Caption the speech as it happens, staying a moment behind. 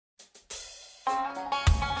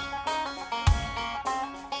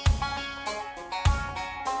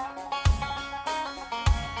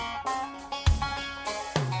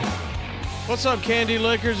What's up, Candy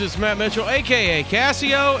Lickers? It's Matt Mitchell, a.k.a.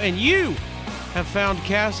 Cassio, and you have found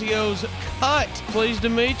Cassio's Cut. Pleased to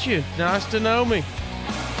meet you. Nice to know me.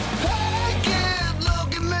 Hey kid,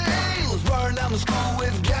 look at me. Let's burn down the school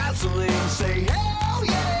with gasoline. Say hell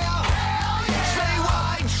yeah. Hell yeah. Say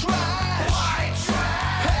white trash. White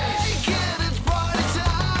trash. Hey kid, it's party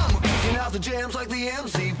time. We're kicking out the jams like the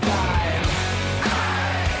MC5.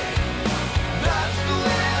 That's the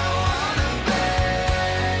way I wanna be.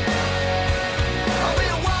 I'll be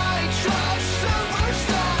a white trash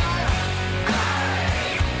superstar.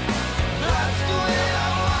 That's the way I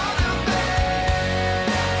wanna be.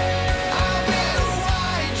 I'll be a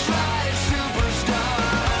white trash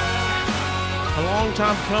superstar. A long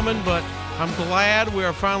time coming, but I'm glad we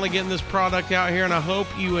are finally getting this product out here, and I hope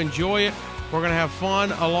you enjoy it. We're going to have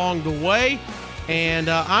fun along the way, and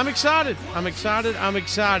I'm excited. I'm excited.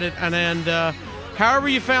 And however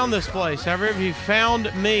you found this place, however you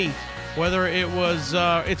found me, whether it was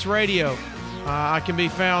it's radio, I can be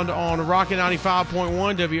found on Rocket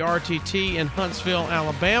 95.1 WRTT in Huntsville,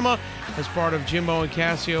 Alabama, as part of Jimbo and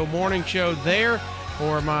Cassio morning show there,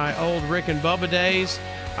 or my old Rick and Bubba days.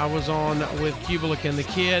 I was on with Kubelik and the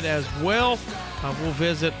Kid as well. We'll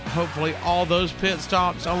visit, hopefully, all those pit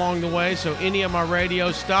stops along the way. So any of my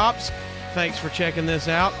radio stops, thanks for checking this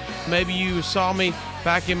out. Maybe you saw me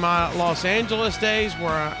back in my Los Angeles days where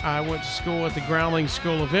I went to school at the Groundling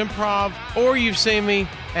School of Improv, or you've seen me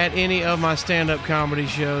at any of my stand-up comedy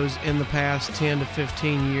shows in the past 10 to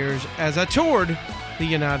 15 years as I toured the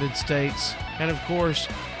United States. And, of course,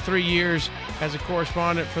 3 years as a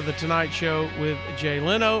correspondent for The Tonight Show with Jay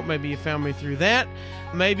Leno. Maybe you found me through that.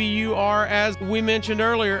 Maybe you are, as we mentioned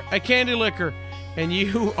earlier, a candy licker, and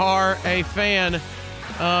you are a fan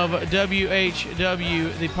of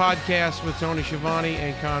WHW, the podcast with Tony Schiavone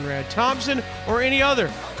and Conrad Thompson, or any other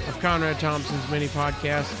of Conrad Thompson's many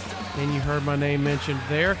podcasts, and you heard my name mentioned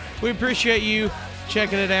there. We appreciate you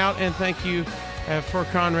checking it out, and thank you for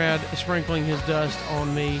Conrad sprinkling his dust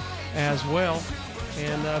on me as well.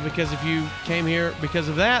 And because if you came here because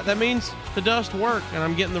of that, that means the dust worked, and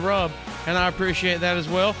I'm getting the rub, and I appreciate that as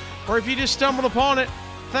well. Or if you just stumbled upon it,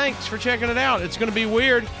 thanks for checking it out. It's going to be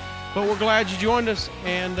weird, but we're glad you joined us,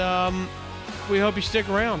 and we hope you stick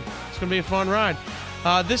around. It's going to be a fun ride.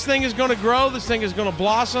 This thing is going to grow. This thing is going to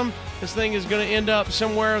blossom. This thing is going to end up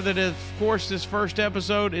somewhere that, of course, this first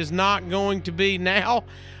episode is not going to be now,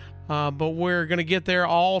 but we're going to get there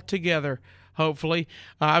all together, hopefully.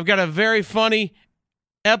 I've got a very funny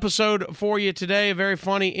episode for you today, a very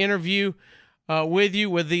funny interview with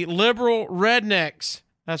the Liberal Rednecks.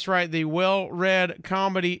 That's right, the well-read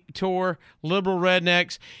comedy tour, Liberal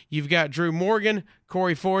Rednecks. You've got Drew Morgan,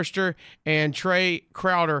 Corey Forster, and Trey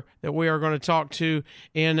Crowder that we are going to talk to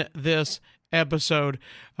in this episode.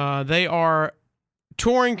 They are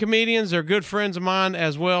touring comedians. They're good friends of mine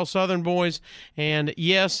as well, Southern boys. And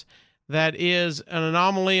yes, that is an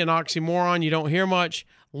anomaly, an oxymoron. You don't hear much.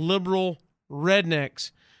 Liberal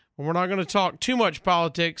Rednecks. We're not going to talk too much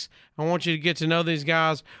politics. I want you to get to know these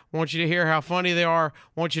guys. I want you to hear how funny they are.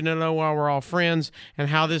 I want you to know why we're all friends and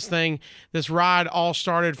how this ride all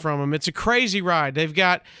started from them. It's a crazy ride. They've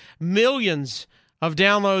got millions of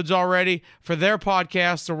downloads already for their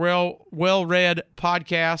podcast, the Well-Read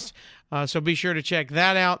Podcast. So be sure to check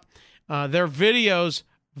that out. Their videos,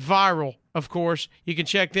 viral, of course. You can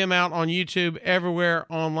check them out on YouTube, everywhere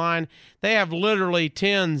online. They have literally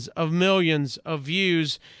tens of millions of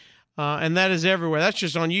views, and that is everywhere. That's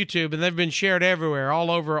just on YouTube, and they've been shared everywhere, all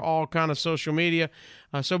over all kind of social media.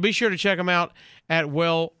 So be sure to check them out at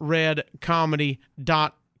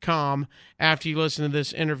wellreadcomedy.com after you listen to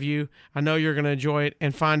this interview. I know you're going to enjoy it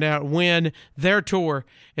and find out when their tour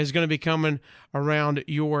is going to be coming around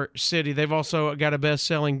your city. They've also got a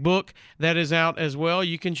best-selling book that is out as well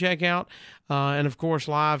you can check out, and of course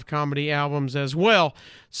live comedy albums as well.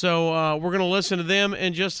 So we're going to listen to them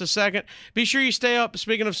in just a second. Be sure you stay up,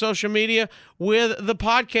 speaking of social media, with the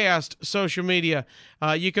podcast social media.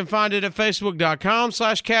 You can find it at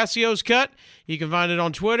facebook.com/Cassio's Cut. You can find it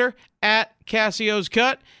on Twitter at Cassio's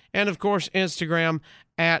Cut, and of course Instagram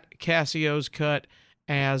at Cassio's Cut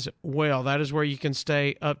as well. That is where you can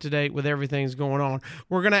stay up to date with everything that's going on.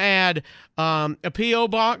 We're going to add a P.O.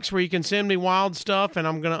 box where you can send me wild stuff, and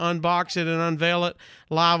I'm going to unbox it and unveil it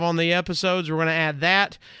live on the episodes. We're going to add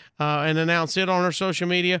that and announce it on our social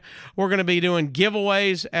media. We're going to be doing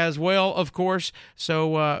giveaways as well, of course.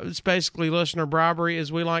 So it's basically listener bribery,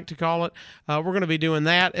 as we like to call it. We're going to be doing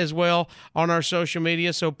that as well on our social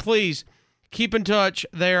media. So please keep in touch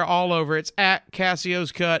there all over. It's at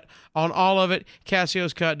Cassio's Cut on all of it.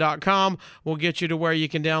 CassiosCut.com will get you to where you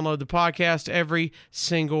can download the podcast every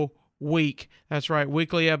single week. That's right,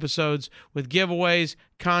 weekly episodes with giveaways,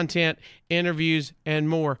 content, interviews, and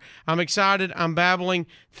more. I'm excited. I'm babbling.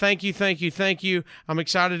 Thank you, thank you, thank you. I'm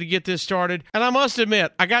excited to get this started. And I must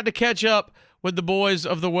admit, I got to catch up with the boys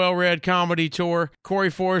of the Well-Read Comedy Tour, Corey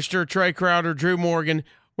Forrester, Trey Crowder, Drew Morgan.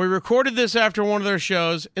 We recorded this after one of their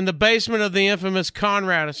shows in the basement of the infamous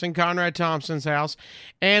Conrad Thompson's house.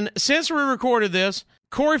 And since we recorded this,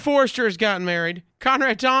 Corey Forrester has gotten married,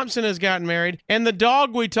 Conrad Thompson has gotten married, and the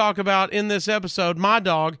dog we talk about in this episode, my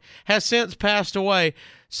dog, has since passed away.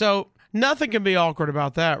 So nothing can be awkward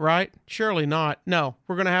about that, right? Surely not. No,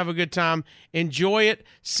 we're going to have a good time. Enjoy it.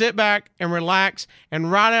 Sit back and relax.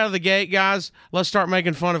 And right out of the gate, guys, let's start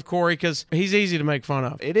making fun of Corey because he's easy to make fun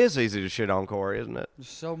of. It is easy to shit on Corey, isn't it? There's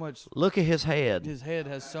so much. Look at his head. His head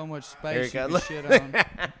has so much There you space you go. can shit on.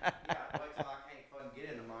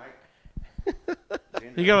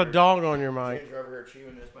 You got a dog on your mic. Ginger over here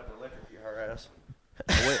chewing this about to electrocute her ass.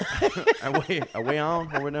 Are we on?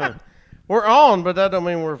 What are we doing? We're on, but that don't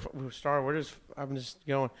mean we're started. I'm just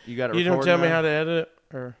going. You got it. You don't recording tell me now? how to edit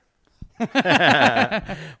it, or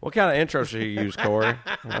What kind of intro should you use, Corey?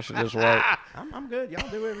 I should just wait. I'm good. Y'all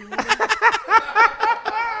do whatever you want.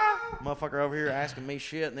 Motherfucker over here asking me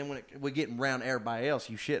shit, and then when we're getting around everybody else,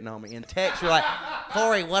 you shitting on me. In text, you're like,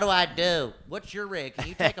 Corey, what do I do? What's your rig? Can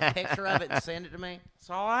you take a picture of it and send it to me? that's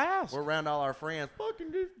all I ask. We're around all our friends. Fucking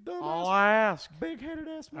this dumb All ass, I ask. big-headed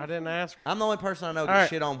ass. I didn't ask. I'm the only person I know All get right.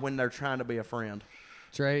 shit on when they're trying to be a friend.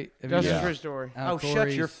 Trey, have That's you a got true story. how Oh, shut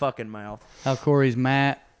your Corey's- fucking mouth. How Corey's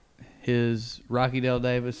Matt, his Rocky Dale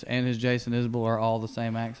Davis, and his Jason Isbell are all the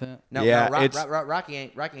same accent? No, Yeah, no, it's- Rocky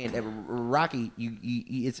ain't Rocky. It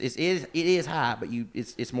is high, but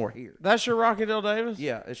it's more here. That's your Rocky Dale Davis?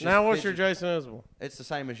 Yeah. It's just, Now what's it's your just- Jason Isbell? It's the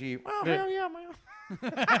same as you. Oh Yeah. hell yeah, man.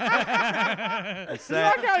 It's You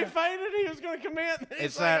like how he faded? He was going to come in.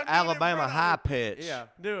 It's that Alabama high pitch Yeah.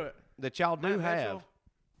 Do it. that y'all do Matt have. Mitchell.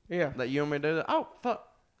 Yeah. That you want me to do that? Oh fuck.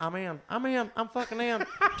 I'm in. I'm fucking in.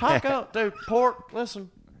 Taco, dude. Pork. Listen.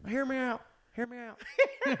 Hear me out.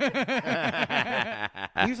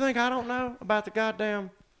 You think I don't know about the goddamn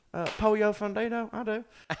Pollo Fundito? I do.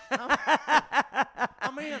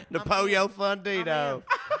 I'm in. The I'm Pollo in. Fundito.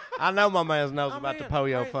 I know my man knows I'm about the in.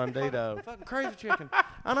 Pollo Crazy- Fundito. Fucking crazy chicken.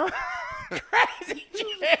 I know. Crazy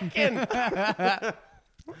chicken.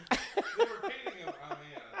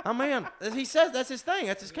 I'm in. He says that's his thing.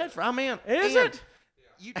 That's his catchphrase. I'm in. Is In. it?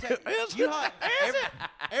 You take. Is you it? hot. Is it?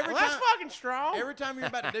 Every Well, that's time. fucking strong. Every time you're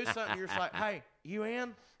about to do something, you're just like, "Hey, you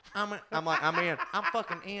in?" I'm like, "I'm in. I'm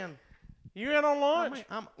fucking in. You in on I'm lunch? in.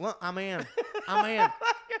 I'm in. I'm in."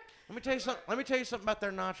 Let me tell you something. Let me tell you something about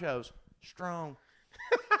their nachos. Strong.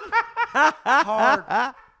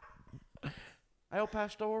 Hard. El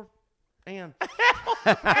Pastor. In.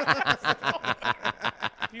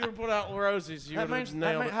 If you were put out Rosie's, you would have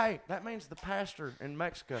nailed it. Hey, that means the pastor in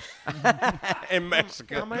Mexico. In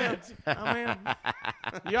Mexico. I'm in. I'm in.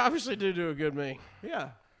 You obviously do a good me. Yeah.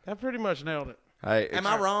 That pretty much nailed it. Hey, Am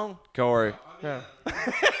I wrong? Corey, Yeah.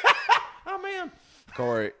 I'm in.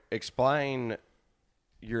 Corey, explain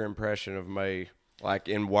your impression of me, like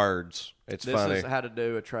in words. It's This funny. is how to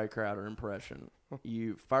do a Trey Crowder impression.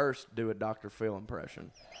 You first do a Dr. Phil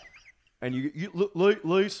impression. And you look,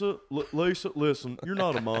 Lisa, listen, you're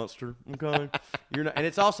not a monster, okay? You're not, and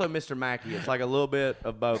it's also Mr. Mackey. It's like a little bit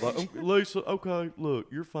of both. Like, Lisa, okay, look,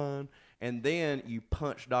 you're fine. And then you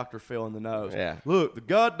punch Dr. Phil in the nose. Yeah. Look, the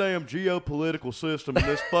goddamn geopolitical system in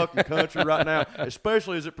this fucking country right now,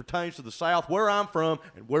 especially as it pertains to the South, where I'm from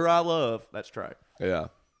and where I love, that's Trey. Yeah.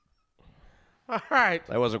 All right.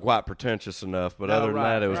 That wasn't quite pretentious enough, but other than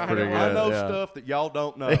that, it was pretty good. I know yeah. stuff that y'all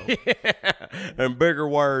don't know. And bigger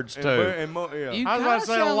words, too. Yeah. You I was about to kinda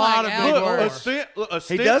say a sound lot like of Al big Gore. words.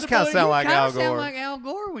 He does kind of sound like Kinda Al sound Gore. like Al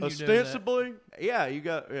Gore when you do that. Ostensibly, yeah, you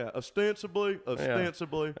got ostensibly,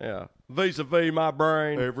 Yeah. Vis-a-vis my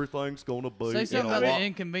brain. everything's gonna be. Say something in a about lot- the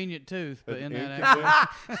inconvenient tooth, but in that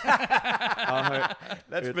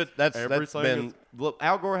That's It's- been, that's everything been is- look,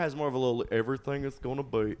 Al Gore has more of a little. Everything is gonna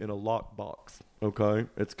be in a lockbox. Okay,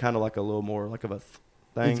 it's kind of like a little more like of a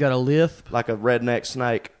thing. He's got a lisp. like a redneck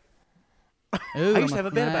snake. Ooh, I used to have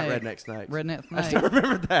a bit about snake. redneck snakes. Redneck I snake. still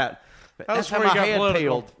remember that. That's before how you my got head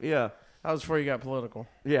political. peeled. Yeah, That was before you got political.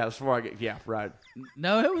 yeah. That's before I get. Yeah, right.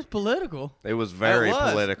 No, it was political. It was very It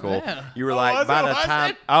was. political. Yeah. You were Oh, like, was by it? the Was time.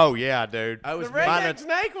 it? Oh, yeah, dude. I was The By redneck the-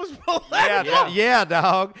 snake was political. Yeah,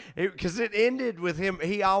 dog. Because it ended with him.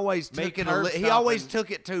 He always took Making it. curb He always stopping.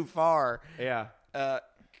 took it too far. yeah.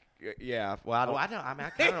 yeah. Well, I don't. I mean, I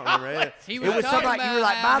kind of don't remember it. He It was was something talking like you were about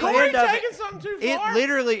like, by how- the Corey end of taking it, something too it far?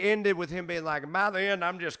 literally ended with him being like, by the end,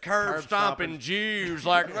 I'm just curb stomping Jews.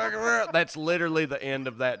 Like, that's literally the end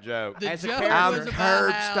of that joke. The As a joke character. was I'm about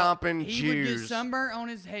curb how stomping he would get Jews. sunburnt on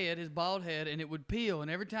his head, his bald head, and it would peel.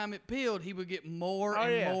 And every time it peeled, he would get more Oh,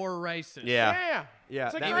 and yeah. more racist. Yeah. Yeah. Yeah,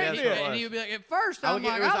 It's a that- great that's deal. what it And was. he would be like, at first, I I'm would get-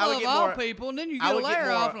 like, it was- I I would love get all more- people. And then you I get a would get layer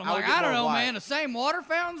more- off, and I'm I would like, get I don't more know, white. man. The same water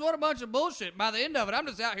fountains? What a bunch of bullshit. By the end of it, I'm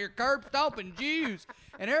just out here curb stomping Jews.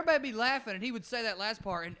 And everybody be laughing, and he would say that last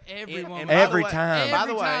part, and everyone and would by the Every way- time. By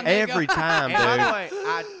the way, time they go- Every time, And by the dude.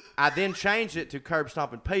 way, I then changed it to curb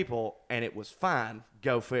stomping people, and it was fine.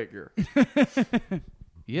 Go figure.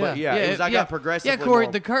 Yeah, But yeah, it was- I got progressively Yeah, Corey,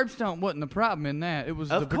 more- the curb stomp wasn't the problem in that. It was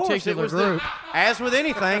Of the course, it particular was group. as with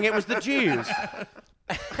anything, it was the Jews.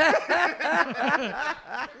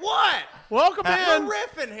 What? Welcome We're in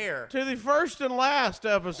riffing here. to the first and last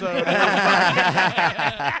episode.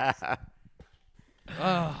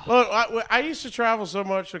 Look, I used to travel so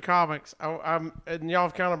much with comics, and y'all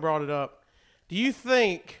have kind of brought it up. Do you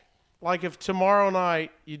think, like, if tomorrow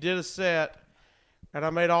night you did a set and I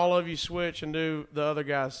made all of you switch and do the other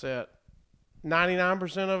guy's set,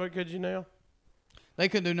 99% of it could you nail? They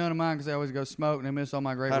couldn't do none of mine because they always go smoke and they miss all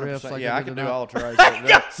my great riffs. 100%. Like Yeah, they I did can do tonight. all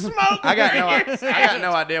Teresa. Smoke. I got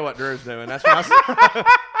no idea what Drew's doing. That's what I said.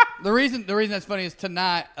 The reason that's funny is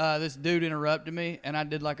tonight this dude interrupted me and I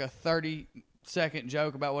did like a 30-second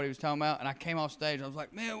joke about what he was talking about, and I came off stage and I was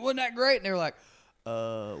like, "Man, wasn't that great?" And they were like,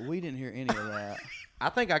 we didn't hear any of that." I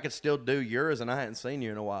think I could still do yours, and I hadn't seen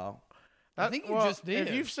you in a while. I think you just did.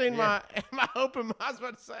 If you've seen my open, I was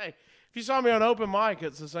about to say, if you saw me on open mic,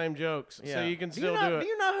 it's the same jokes, so you can still do it. Do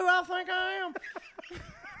you know who I think I am?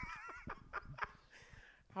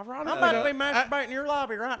 Ironically, I'm about to be though, masturbating in your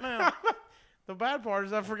lobby right now. the bad part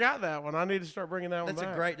is I forgot that one. I need to start bringing that one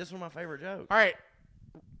That's back. this is one of my favorite jokes. All right,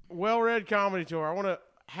 well-read comedy tour. I want to.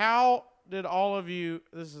 How did all of you?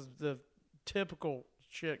 This is the typical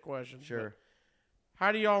shit question. Sure. but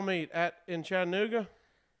How do y'all meet in Chattanooga?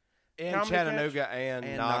 In Comedy Chattanooga and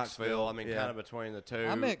And Knoxville. Knoxville, I mean, yeah. kind of between the two.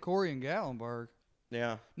 I met Corey in Gatlinburg.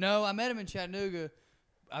 Yeah. No, I met him in Chattanooga.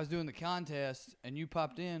 I was doing the contest, and you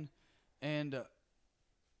popped in, and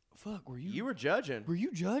fuck, were you? You were judging. Were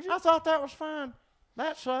you judging? I thought that was fine.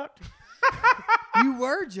 That sucked. You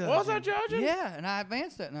were judging. Was I judging? Yeah, and I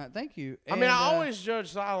advanced that night. Thank you. I mean, And, I always judge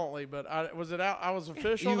silently, but was it out? I was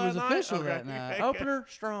official. You that was night? official Okay. that night. Opener,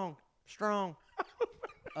 strong.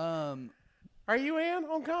 Are you in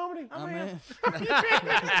on comedy? I mean,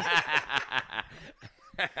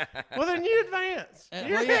 Well, then you advance.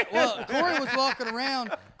 Corey was walking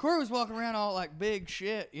around. Corey was walking around all like big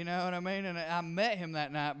shit, you know what I mean? And I met him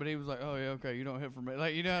that night, but he was like, "Oh yeah, okay, you don't hit for me,"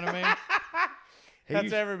 like, you know what I mean?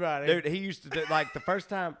 That's everybody. Dude, he used to do, like, the first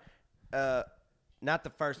time, not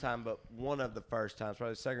the first time, but one of the first times,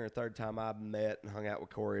 probably the second or third time I met and hung out with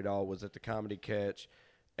Corey at all was at the Comedy Catch,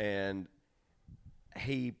 and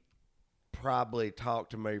he probably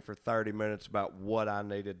talked to me for 30 minutes about what I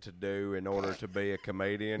needed to do in order to be a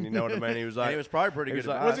comedian. You know what I mean? He was like, And it was probably pretty he good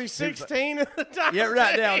was like- was advice. he 16 at the time? yeah,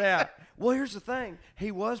 right now, yeah. Well, here's the thing.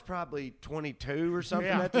 He was probably 22 or something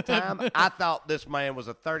Yeah. at the time. I thought this man was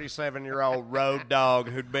a 37-year-old road dog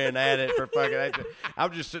who'd been at it for fucking ages. I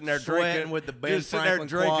was just sitting there Sweating drinking with the Ben just sitting there Franklin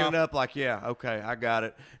drinking quaff. it up like, yeah, okay, I got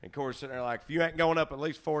it. And Corey's sitting there like, if you ain't going up at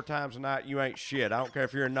least 4 times a night, you ain't shit. I don't care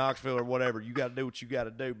if you're in Knoxville or whatever. You got to do what you got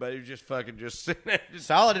to do. But he was just fucking just sitting there. Just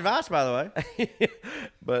Solid advice, by the way.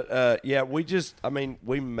 But, yeah, we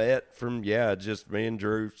met from, just me and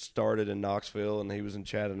Drew started in Knoxville, and he was in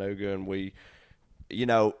Chattanooga, and we, you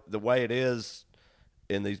know, the way it is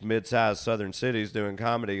in these mid-sized southern cities doing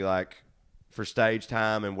comedy, like, for stage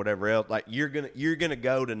time and whatever else, like, you're gonna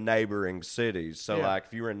go to neighboring cities. So, Yeah. like,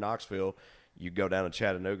 if you were in Knoxville, you go down to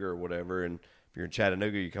Chattanooga or whatever, and if you're in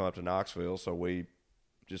Chattanooga, you come up to Knoxville. So we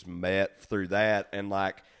just met through that, and,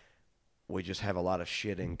 like, we just have a lot of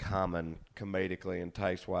shit in common comedically and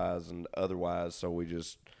taste-wise and otherwise, so we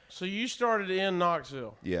just, So you started in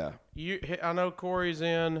Knoxville. yeah. I know Corey's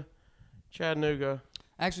in Chattanooga.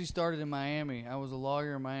 I actually started in Miami. I was a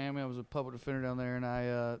lawyer in Miami. I was a public defender down there, and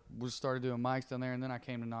I started doing mics down there, and then I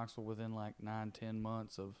came to Knoxville within like 9-10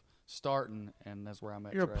 months of starting, and that's where I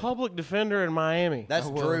met You're Trey. a public defender in Miami. That's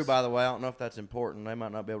I Drew, was. by the way. I don't know if that's important. They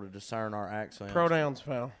might not be able to discern our accents. Pronouns,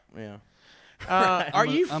 pal. Yeah. Are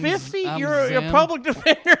you I'm 50? I'm You're a Zen. public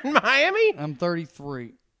defender in Miami? I'm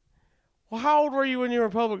 33. Well, how old were you when you were a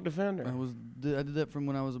public defender? I did that from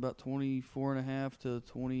when I was about 24 and a half to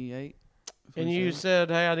 28. And you 27. said,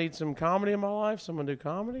 hey, I need some comedy in my life. Someone do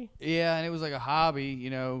comedy? Yeah, and it was like a hobby, you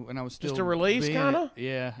know, and I was still Just a release, being kinda? it.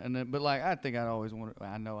 Yeah, and then, but like I think I know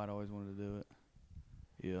I'd always wanted to do it.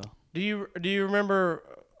 Yeah. Do you remember?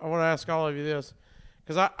 I want to ask all of you this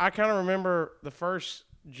because I kind of remember the first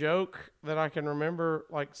joke that I can remember,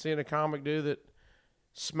 like seeing a comic do that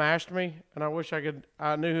smashed me, and I wish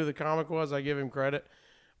I knew who the comic was. I give him credit,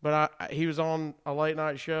 but he was on a late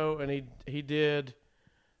night show and he did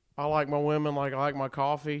I like my women like I like my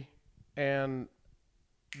coffee, and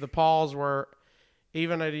the pause were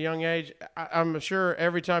even at a young age. I'm sure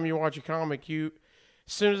every time you watch a comic, as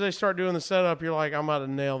soon as they start doing the setup, you're like, I'm about to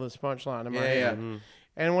nail this punchline in my head. Mm-hmm.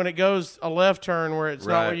 And when it goes a left turn where it's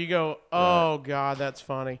not Right. where you go, oh God, that's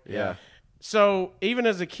funny. Yeah. So even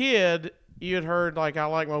as a kid, you had heard like I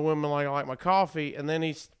like my women like I like my coffee, and then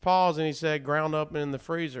he paused and he said ground up in the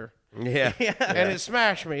freezer, Yeah. and it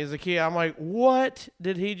smashed me as a kid. I'm like, what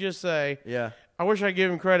did he just say? Yeah. I wish I'd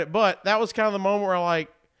give him credit, but that was kind of the moment where I like,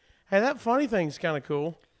 hey, that funny thing's kind of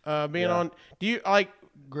cool. Being on, do you like?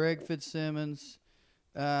 Greg Fitzsimmons,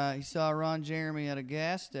 he saw Ron Jeremy at a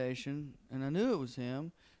gas station, and I knew it was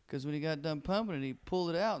him because when he got done pumping it, he pulled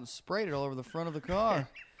it out and sprayed it all over the front of the car.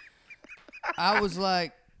 I was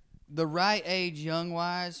like, the right age,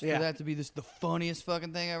 young-wise, for Yeah. that to be the funniest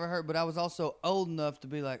fucking thing I ever heard. But I was also old enough to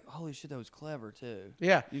be like, holy shit, that was clever, too.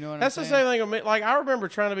 Yeah, You know what that's I'm the saying? same thing with me. Like I remember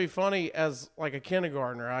trying to be funny as like a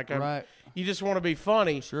kindergartner. Like Right. you just want to be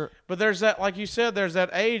funny. Sure. But there's that, like you said, there's that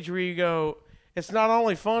age where you go, it's not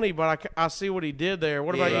only funny, but I see what he did there.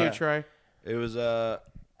 What about Yeah. you, Trey? It was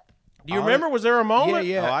Do you remember? Was there a moment?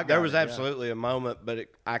 Yeah, Oh, I got there was it, yeah. absolutely a moment, but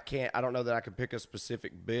I don't know that I could pick a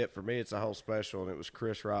specific bit. For me, it's a whole special, and it was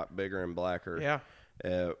Chris Rock, Bigger and Blacker. Yeah.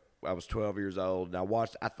 I was 12 years old, and I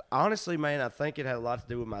watched. Honestly, man, I think it had a lot to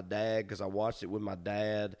do with my dad because I watched it with my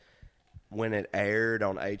dad when it aired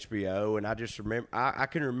on HBO, and I just remember. I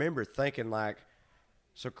can remember thinking like,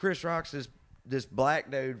 so Chris Rock's this black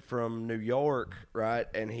dude from New York, right?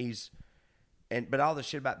 But all the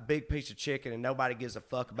shit about big piece of chicken and nobody gives a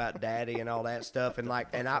fuck about daddy and all that stuff, and my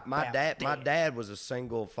dad was a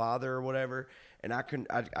single father or whatever, and I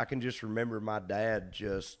can just remember my dad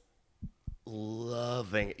just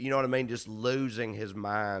loving it. You know what I mean? Just losing his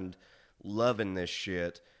mind, loving this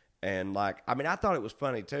shit. And like, I mean, I thought it was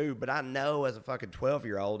funny too, but I know as a fucking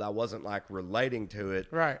 12-year-old, I wasn't like relating to it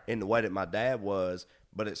Right. in the way that my dad was,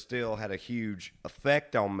 but it still had a huge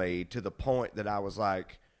effect on me to the point that I was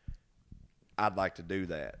like, I'd like to do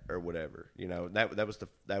that or whatever. You know, that was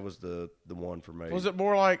the one for me. Was it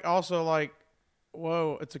more like also like,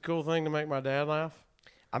 whoa, it's a cool thing to make my dad laugh?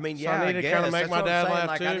 I mean, So yeah, I need to guess. kinda make That's my what I'm dad saying. laugh,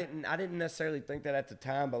 like, too. I didn't necessarily think that at the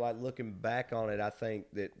time, but like looking back on it, I think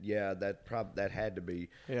that that had to be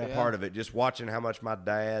Yeah. a part of it. Just watching how much my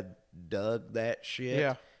dad dug that shit.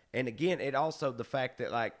 Yeah. And again, it also the fact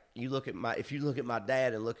that like if you look at my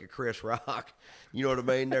dad and look at Chris Rock, you know what I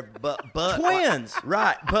mean? They're but Twins.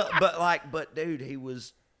 right? But dude, he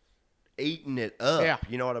was eating it up. Yeah.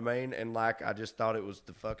 You know what I mean? And like I just thought it was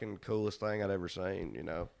the fucking coolest thing I'd ever seen. You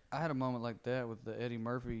know. I had a moment like that with the Eddie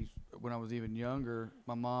Murphy when I was even younger.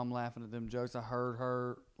 My mom laughing at them jokes. I heard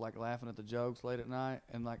her like laughing at the jokes late at night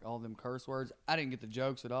and like all them curse words. I didn't get the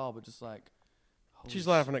jokes at all, but just like holy She's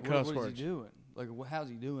laughing at shit, cuss what words. is he doing? Like how's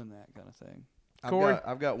he doing that kind of thing? Corey?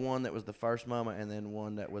 I've got one that was the first moment, and then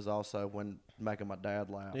one that was also when making my dad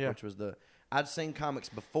laugh, Yeah. which was I'd seen comics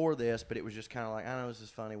before this, but it was just kind of like, I know this is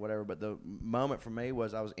funny, whatever. But the moment for me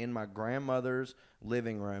was I was in my grandmother's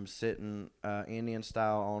living room, sitting Indian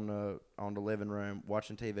style on the living room,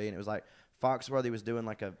 watching TV, and it was like Foxworthy was doing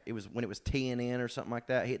like it was when it was TNN or something like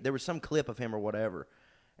that. There was some clip of him or whatever,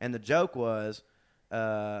 and the joke was,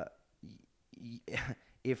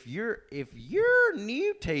 if your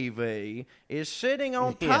new TV is sitting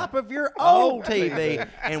on top of your old TV,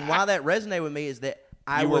 and why that resonated with me is that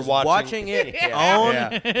I You were was watching- watching it on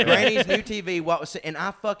Granny's new TV. And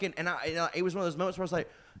it was one of those moments where I was like,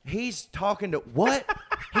 he's talking to what?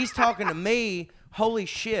 He's talking to me. Holy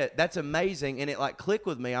shit, that's amazing. And it like clicked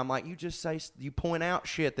with me. I'm like, you point out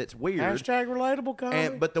shit that's weird. Hashtag relatable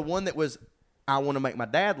comedy. But the one that was, I want to make my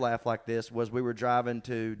dad laugh like this, was we were driving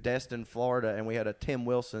to Destin, Florida, and we had a Tim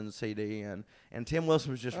Wilson CD, and Tim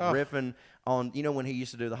Wilson was just riffing on, you know, when he used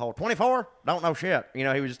to do the whole 24, don't know shit. You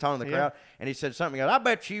know, he was just telling the crowd, and he said something, he goes, I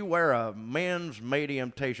bet you wear a men's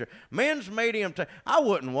medium t-shirt. Men's medium t-shirt. I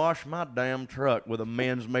wouldn't wash my damn truck with a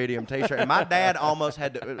men's medium t-shirt. And my dad almost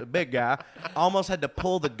had to, a big guy, almost had to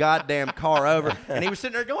pull the goddamn car over, and he was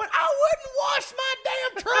sitting there going, I wouldn't wash my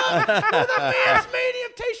damn truck with a men's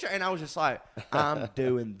medium t-shirt. And I was just like, I'm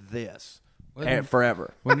doing this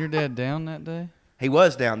forever. When your dad down that day? He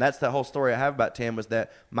was down. That's the whole story I have about Tim, was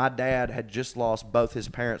that my dad had just lost both his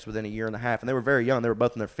parents within a year and a half, and they were very young. They were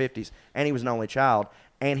both in their 50s, and he was an only child,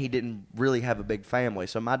 and he didn't really have a big family.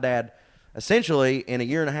 So my dad, essentially in a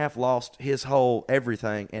year and a half lost his whole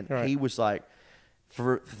everything, and he was like,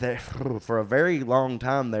 for a very long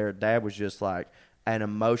time there, Dad was just like an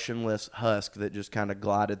emotionless husk that just kind of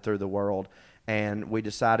glided through the world. And we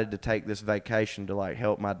decided to take this vacation to like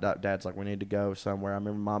help my dad's like, we need to go somewhere. I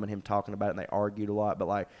remember Mom and him talking about it, and they argued a lot, but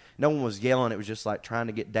like no one was yelling. It was just like trying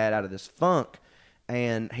to get Dad out of this funk.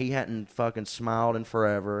 And he hadn't fucking smiled in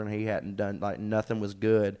forever, and he hadn't done, like, nothing was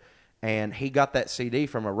good. And he got that CD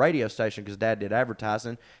from a radio station because Dad did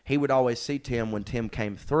advertising. He would always see Tim when Tim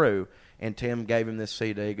came through, and Tim gave him this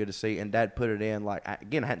CD, good to see, and Dad put it in. Like,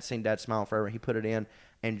 again, I hadn't seen Dad smile forever. He put it in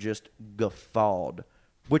and just guffawed,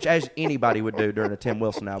 which as anybody would do during a Tim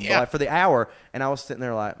Wilson album. But, like, for the hour, and I was sitting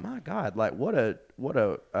there like, my God, like, what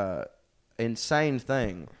a insane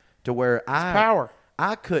thing to where power.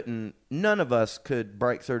 I couldn't, none of us could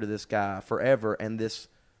break through to this guy forever, and this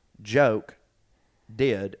joke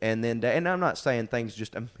did. And then, and I'm not saying things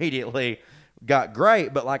just immediately got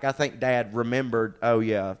great, but like I think Dad remembered, oh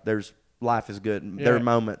yeah, life is good. There are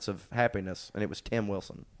moments of happiness, and it was Tim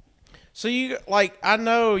Wilson. So you, like, I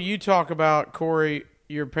know you talk about, Corey,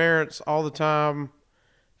 your parents all the time,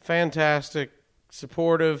 fantastic,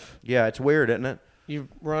 supportive. Yeah, it's weird, isn't it? You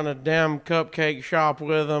run a damn cupcake shop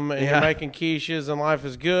with them, and you're making quiches, and life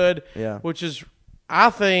is good. Yeah. Which is, I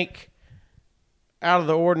think, out of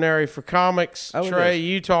the ordinary for comics. Oh, Trey,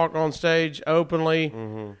 you talk on stage openly.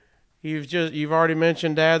 Mm-hmm. You've already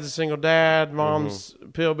mentioned Dad's a single dad, Mom's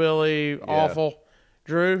pillbilly, awful.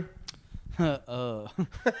 Drew?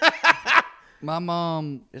 My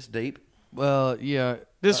mom. It's deep. Well, yeah.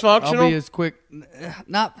 Dysfunctional? I'll be as quick.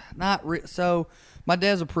 So, my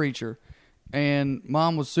dad's a preacher, and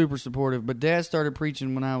Mom was super supportive, but Dad started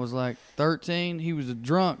preaching when I was like 13. He was a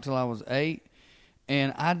drunk till I was 8,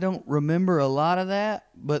 and I don't remember a lot of that,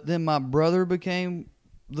 but then my brother became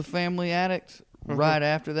the family addict right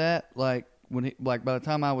after that. Like, by the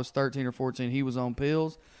time I was 13 or 14, he was on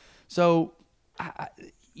pills. So, I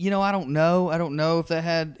don't know. I don't know if that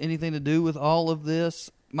had anything to do with all of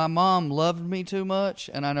this. My mom loved me too much,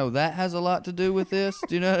 and I know that has a lot to do with this.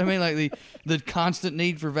 Do you know what I mean? Like the constant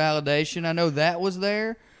need for validation. I know that was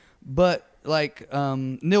there, but like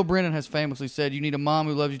Neil Brennan has famously said, you need a mom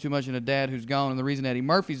who loves you too much and a dad who's gone. And the reason Eddie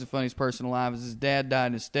Murphy's the funniest person alive is his dad died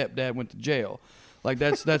and his stepdad went to jail. Like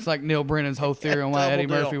that's like Neil Brennan's whole theory on why Eddie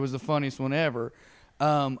Murphy was the funniest one ever.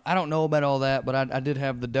 I don't know about all that, but I did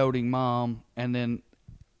have the doting mom, and then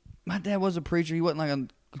my dad was a preacher. He wasn't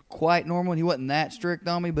like quite normal, and he wasn't that strict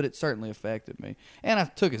on me, but it certainly affected me. And I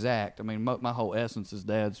took his act. I mean, my whole essence is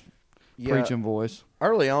Dad's preaching voice.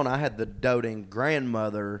 Early on, I had the doting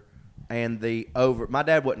grandmother and my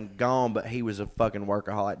dad wasn't gone, but he was a fucking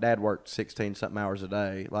workaholic. Dad worked 16-something hours a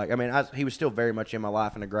day. Like, I mean, he was still very much in my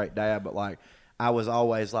life and a great dad, but like, I was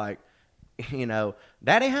always like,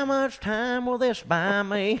 Daddy, how much time will this buy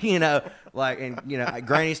me? Like, and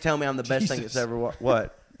Granny's telling me I'm the best thing that's ever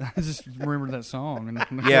what. I just remembered that song. And it's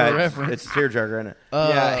a tearjerker, isn't it?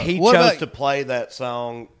 Yeah, he chose to play that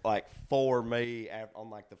song like for me on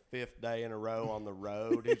like the 5th day in a row on the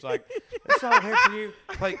road. He's like, "This song here for you,"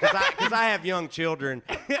 because I have young children,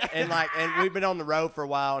 and we've been on the road for a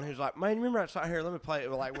while. And he's like, "Man, remember that song here? Let me play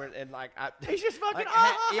it." He's just fucking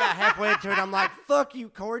halfway into it, I'm like, "Fuck you,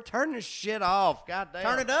 Corey, turn this shit off, goddamn,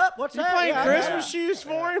 Turn it up. What's You that? playing Christmas shoes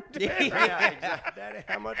for him? Yeah, exactly. Daddy,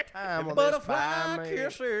 how much time will this buy me?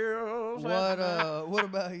 What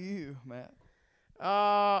about you, Matt?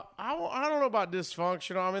 I don't know about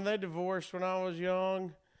dysfunctional. I mean, they divorced when I was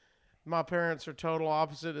young. My parents are total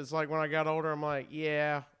opposite. It's like when I got older, I'm like,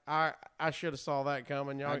 yeah, I should have saw that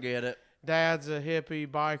coming. Y'all, I get it. Dad's a hippie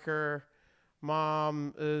biker.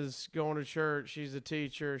 Mom is going to church. She's a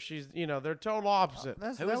teacher. They're total opposite.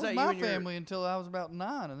 That Who was was that, my you and your- family until I was about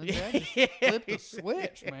 9, and then Dad just flipped the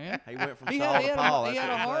switch, man. He went from He Saul had, to he had Paul. a, he That's had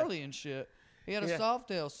a what he said. Harley and shit. He had a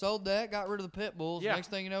Softail. Sold that. Got rid of the pit bulls. Yeah. Next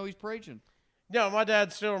thing you know, he's preaching. No, my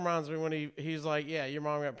dad still reminds me when he's like, yeah, your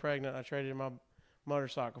mom got pregnant. I traded my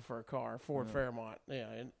motorcycle for a car, Ford Fairmont. Yeah,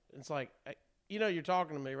 and it's like, you're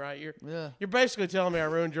talking to me, right? You're basically telling me I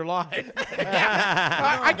ruined your life.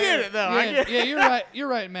 I get it, though. I get it. Yeah, you're right. You're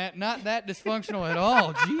right, Matt. Not that dysfunctional at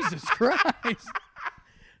all. Jesus Christ.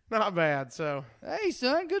 Not bad, so. Hey,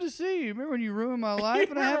 son, good to see you. Remember when you ruined my life?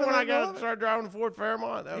 And Remember when I got started driving the Ford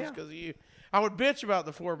Fairmont? That was because of you. I would bitch about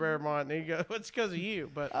the Ford Fairmont, and he'd go, it's because of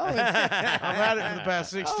you. But I've had it for the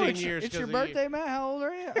past 16 years. It's your 'cause of birthday, Matt. How old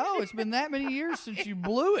are you? Oh, it's been that many years since you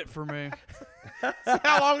blew it for me.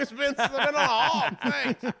 How long it's been since I've been on a hog.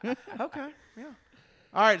 Thanks. Okay, yeah.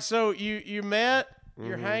 All right, so you met.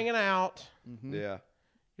 You're hanging out. Yeah,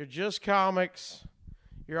 You're just comics.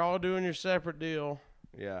 You're all doing your separate deal.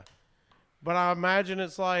 yeah. but I imagine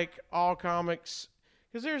it's like all comics.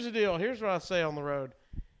 Because here's the deal. Here's what I say on the road.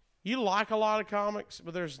 You like a lot of comics,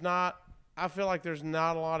 but there's not. I feel like there's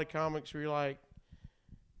not a lot of comics where you're like,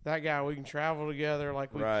 that guy, we can travel together,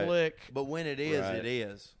 like we Right. click. But when it is, Right. it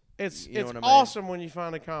is. It's You know what I mean? awesome when you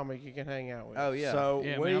find a comic you can hang out with. Oh yeah. So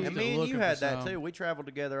Yeah, we, man, I'm and still me and you looking had for that some. too. We traveled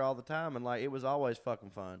together all the time, and like it was always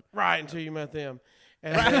fucking fun. Right, until you met them.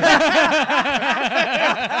 And, then-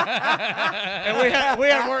 and we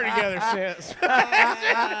haven't worked together since.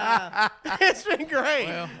 It's been great.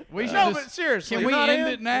 Well, we should no, just- but seriously. Can we Not end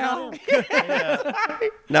in? it now?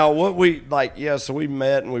 now what we like, yeah. So we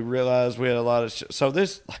met and we realized we had a lot of. So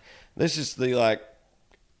this is the like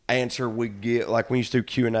answer we get. Like when we used to do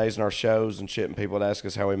Q&As in our shows and shit, and people would ask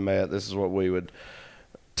us how we met. This is what we would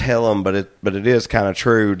tell them. But it is kind of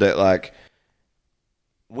true that like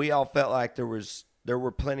we all felt like there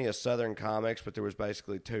were plenty of Southern comics, but there was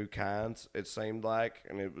basically two kinds. It seemed like,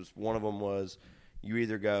 and it was one of them was you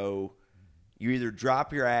either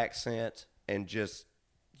drop your accent and just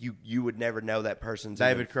you would never know that person's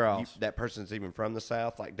David Cross. that person's even from the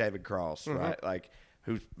South, like David Cross, right? Like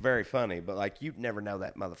who's very funny, but like you'd never know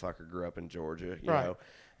that motherfucker grew up in Georgia, you Right. know.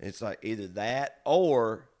 It's like either that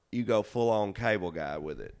or you go full on cable guy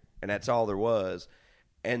with it, and that's all there was.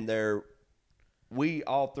 And we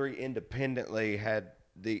all three independently had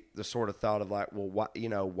the sort of thought of like, well,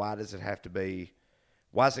 why does it have to be?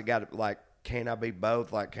 Why's it got to like? Can't I be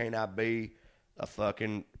both? Like, can't I be a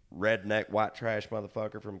fucking redneck white trash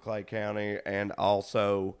motherfucker from Clay County and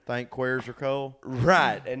also Think queers are cool.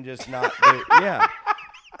 right and just not do, yeah.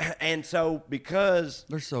 And so because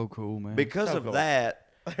They're so cool, man. of that,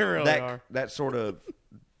 They really are. that sort of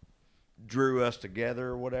drew us together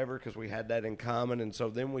or whatever because we had that in common. And so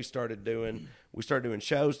then we started doing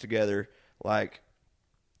shows together, like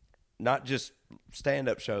not just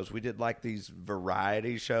stand-up shows. We did like these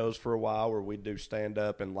variety shows for a while where we'd do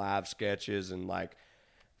stand-up and live sketches and like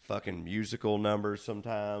fucking musical numbers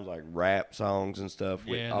sometimes, like rap songs and stuff.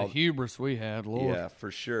 yeah, the hubris we had, Lord. Yeah, for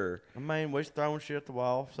sure. I mean, we're throwing shit at the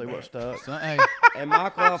wall, see what stuck. Hey, And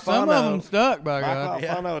Michael Alfano, some of them stuck, by God.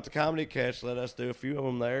 Michael Alfano at the Comedy Catch let us do a few of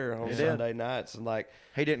them there on Sunday nights, and like,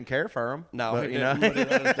 He didn't care for him. no, but, he you know, didn't, but he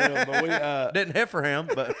let us do 'em. But we, didn't hit for him,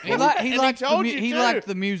 but He liked told you he too. liked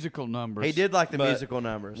the musical numbers. he did like the But musical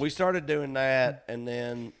numbers. we started doing that, and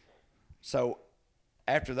then so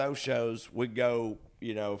after those shows, we'd go.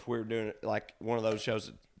 You know, if we were doing like one of those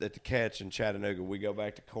shows at the Catch in Chattanooga, we go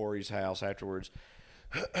back to Corey's house afterwards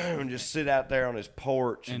and just sit out there on his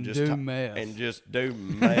porch And just do meth. and just do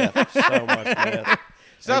meth, so much meth.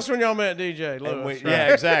 So that's when y'all met DJ And Lewis.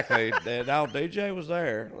 yeah, exactly. And our DJ was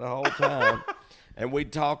there the whole time, and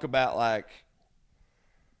we'd talk about like,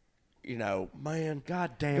 you know, man,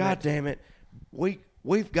 God damn it,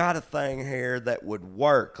 we've got a thing here that would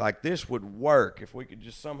work. Like this would work if we could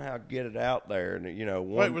just somehow get it out there. And you know,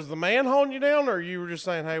 Wait, was the man holding you down, or you were just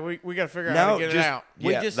saying, "Hey, we got to figure out how no, to get just, it out"?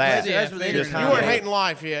 We yeah, just- that. that's what they Just do. You Yeah. weren't hating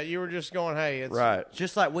life yet. You were just going, "Hey, it's right.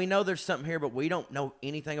 Just like we know there's something here, but we don't know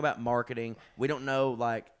anything about marketing. We don't know,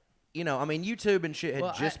 like, you know, I mean, YouTube and shit had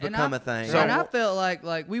Well, just and become I- a thing. So, and I felt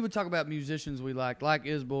like we would talk about musicians we like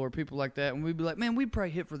Isbell or people like that, and we'd be like, man, we'd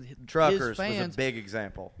probably hit for his Truckers fans. was a big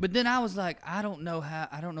example. But then I was like, I don't know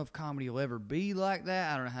if comedy will ever be like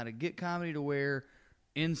that. I don't know how to get comedy to where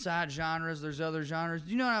inside genres there's other genres.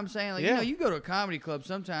 You know what I'm saying? Like, Yeah. you know, you go to a comedy club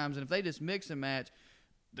sometimes, and if they just mix and match,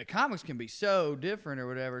 the comics can be so different or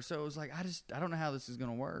whatever. So it was like, I don't know how this is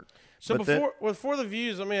going to work. So But that- before the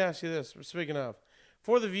views, let me ask you this. Speaking of,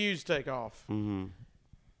 before the views take off,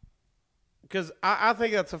 because I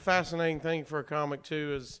think that's a fascinating thing for a comic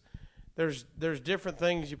too. Is there's different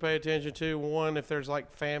things you pay attention to. One, if there's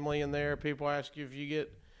like family in there, people ask you if you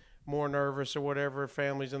get more nervous or whatever. If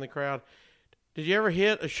family's in the crowd, did you ever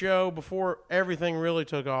hit a show before everything really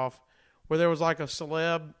took off, where there was like a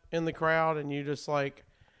celeb in the crowd and you just like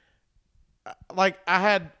I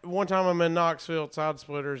had one time I'm in Knoxville at Side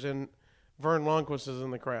Splitters and Vern Lundquist is in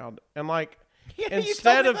the crowd, and like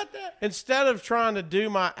instead of trying to do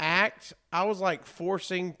my act, I was like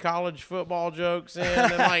forcing college football jokes in,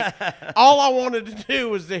 and like all I wanted to do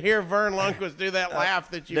was to hear Vern Lundquist do that laugh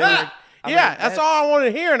that you heard. Yeah, that's all I wanted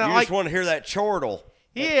to hear, and You I like. just want to hear that chortle.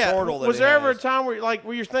 that Yeah, chortle that was he there ever a has. time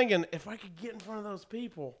where you're thinking, if I could get in front of those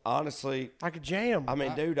people, Honestly, I could jam? I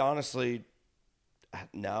mean, dude, honestly,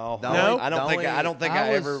 no. The only- I don't think I I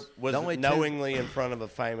ever was- was the only two- knowingly in front of a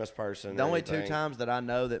famous person. The or only two anything. times that I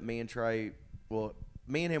know that me and Trey, well,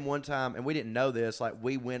 me and him one time, and we didn't know this, like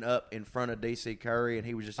we went up in front of DC Curry and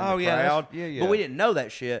he was just in Oh, the yeah, that's- crowd. yeah, yeah. But we didn't know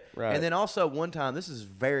that shit. Right. And then also one time, this is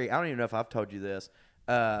I don't even know if I've told you this,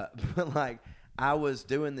 but like I was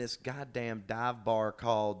doing this goddamn dive bar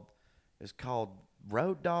called, it's called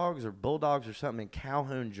Road Dogs or Bulldogs or something in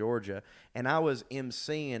Calhoun, Georgia. And I was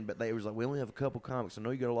emceeing, but they was like, we only have a couple comics. I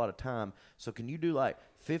know you got a lot of time. So can you do like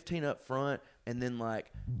 15 up front and then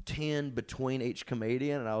like 10 between each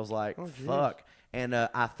comedian? And I was like, fuck. And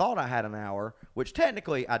I thought I had an hour, which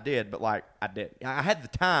technically I did, but like I didn't. I had the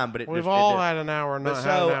time, but We've all had an hour, not but had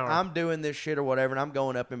so an hour. I'm doing this shit or whatever, and I'm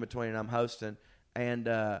going up in between, and I'm hosting. And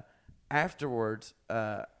afterwards,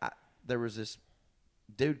 there was this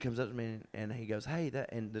dude comes up to me, and he goes, hey,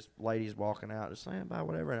 and this lady's walking out, just saying bye,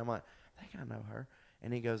 whatever. And I'm like, I think I know her.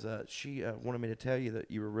 And he goes, she wanted me to tell you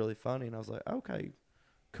that you were really funny. And I was like, okay,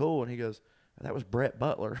 cool. And he goes, that was Brett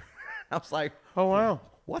Butler. I was like, oh, wow.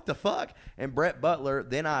 What the fuck? And Brett Butler,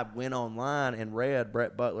 then I went online and read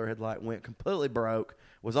Brett Butler had like went completely broke,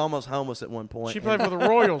 was almost homeless at one point. She played for the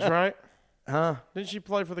Royals, right? Huh? Didn't she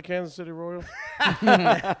play for the Kansas City Royals? Is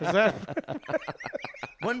that?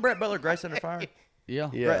 Wasn't Brett Butler Grace Under Fire?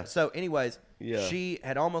 Yeah. Yeah. So anyways, Yeah. she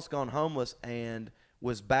had almost gone homeless and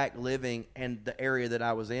was back living, and the area that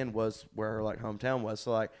I was in was where her like hometown was.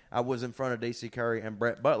 So like I was in front of DC Curry and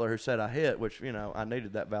Brett Butler, who said I hit, which I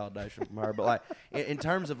needed that validation from her. But like in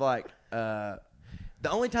terms of like the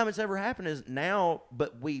only time it's ever happened is now.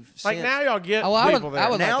 But we've Like since, now y'all get Oh, I people would- there. I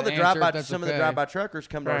would now like the to drive answer by if that's some of the okay. drive by truckers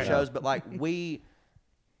come to our Right. shows, but like we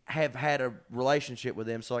have had a relationship with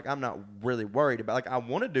them, so like I'm not really worried about. Like I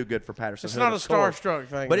want to do good for Patterson. It's Hood, not a of course. starstruck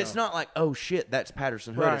thing, but though. it's not like, oh shit, that's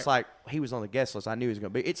Patterson Hood. Right. It's like he was on the guest list. I knew he was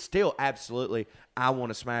going to be. It's still absolutely I want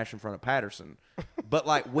to smash in front of Patterson, but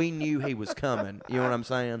like we knew he was coming. You know what I'm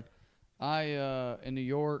saying? I in New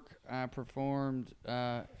York, I performed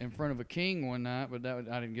in front of a king one night, but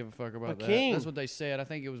I didn't give a fuck about that. king? That's what they said. I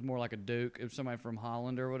think it was more like a duke. It was somebody from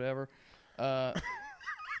Holland or whatever.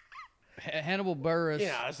 Hannibal Buress.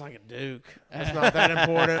 Yeah, it's like a Duke. It's not that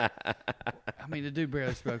important. I mean, the dude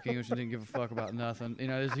barely spoke English and didn't give a fuck about nothing.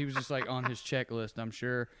 He was just like on his checklist, I'm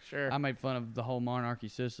sure. Sure. I made fun of the whole monarchy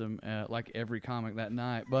system, like every comic that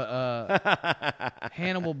night. But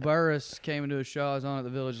Hannibal Buress came into a show I was on at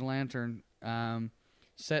the Village Lantern,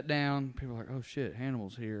 sat down. People were like, oh shit,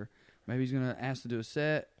 Hannibal's here. Maybe he's going to ask to do a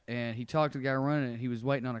set. And he talked to the guy running it. He was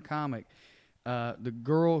waiting on a comic. The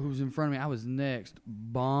girl who was in front of me, I was next,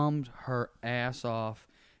 bombed her ass off.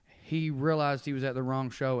 He realized he was at the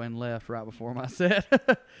wrong show and left right before my set.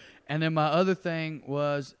 And then my other thing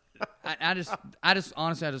was, I just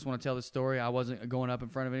honestly, I just want to tell this story. I wasn't going up in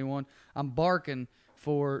front of anyone. I'm barking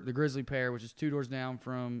for the Grizzly Pear, which is 2 doors down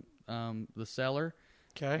from the cellar.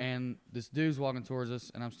 Okay. And this dude's walking towards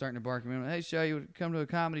us, and I'm starting to bark at him. Hey, show you would come to a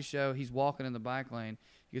comedy show. He's walking in the bike lane.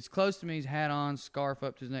 He gets close to me. He's hat on, scarf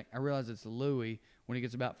up to his neck. I realize it's Louis when he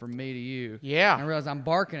gets about from me to you. Yeah. And I realize I'm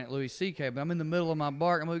barking at Louis C.K., but I'm in the middle of my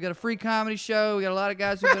bark. We got a free comedy show. We got a lot of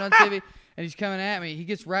guys who've been on TV. And he's coming at me. He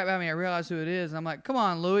gets right by me. I realize who it is. And I'm like, come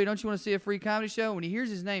on, Louis. Don't you want to see a free comedy show? When he hears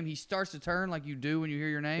his name, he starts to turn like you do when you hear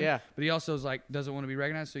your name. Yeah. But he also is like, doesn't want to be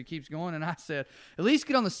recognized, so he keeps going. And I said, at least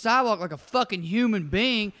get on the sidewalk like a fucking human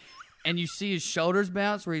being. And you see his shoulders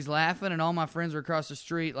bounce where he's laughing, and all my friends are across the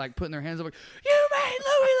street, like, putting their hands up, like, you made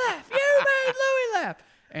Louis laugh! You made Louis laugh!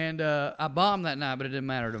 And I bombed that night, but it didn't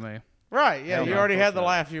matter to me. Right, yeah, Hell you no, already of had course the not.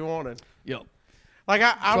 laugh you wanted. Yep. Like, I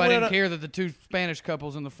So I went didn't up- care that the 2 Spanish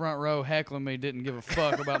couples in the front row heckling me didn't give a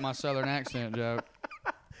fuck about my southern accent joke.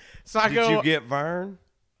 So I Did go, you get Vern?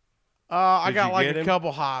 I did got you like get a him?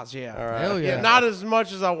 couple highs, yeah. All right. Hell yeah. Not as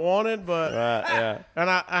much as I wanted, but Right, yeah. and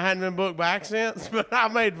I hadn't been booked back since, but I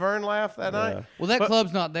made Vern laugh that night. Well, that But-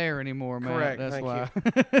 club's not there anymore, man. Correct, That's thank why.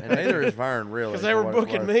 And neither is Vern, really. Because they were for what it's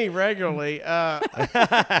booking worth. me regularly.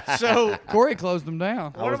 So Corey closed them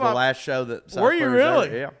down. I was the about- last show that South Were you Blues ever-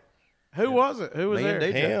 really? Yeah. who was it? Who was Me and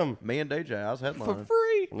there? DJ. Him. Me and DJ. I was For headlining.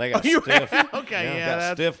 free? And they got You- stiff. okay, yeah, got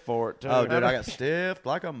that's stiff for it, too. Oh, dude, I got stiffed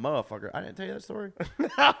like a motherfucker. I didn't tell you that story?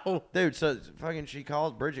 no. Dude, so fucking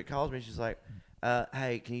Bridget calls me. She's like,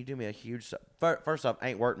 hey, can you do me a huge... First off,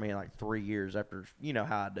 ain't worked me in like 3 years after, you know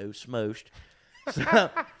how I do, smooshed. So,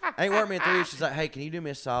 ain't worked me in 3 years. She's like, hey, can you do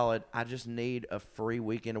me a solid? I just need a free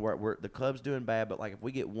weekend to work. The club's doing bad, but like if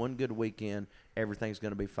we get one good weekend, everything's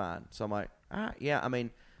going to be fine. So I'm like, all right, yeah, I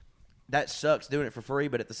mean... That sucks doing it for free,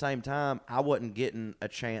 but at the same time, I wasn't getting a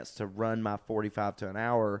chance to run my 45 to an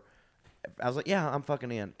hour. I was like, yeah, I'm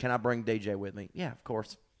fucking in. Can I bring DJ with me? Yeah, of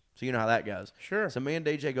course. So you know how that goes. Sure. So me and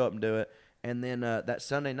DJ go up and do it. And then that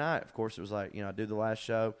Sunday night, of course, it was like, I do the last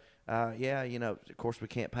show. Yeah, of course we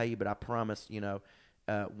can't pay you, but I promise,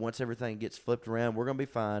 once everything gets flipped around, we're going to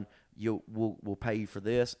be fine. We'll pay you for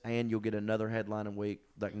this, and you'll get another headlining week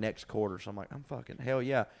like next quarter. So I'm like, I'm fucking, hell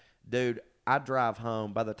yeah. Dude, I drive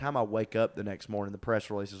home. By the time I wake up the next morning, the press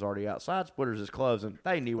release is already out. Side Splitters is closing.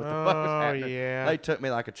 They knew what the fuck was Oh, happening. yeah. They took me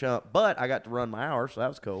like a chump. But I got to run my hours, so that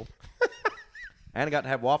was cool. And I got to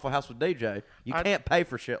have Waffle House with DJ. You can't pay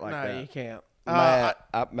for shit like no, that. you can't.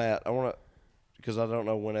 Matt, Matt, I want to, because I don't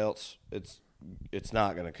know when else it's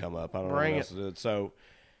not going to come up. I don't know when else to do it. So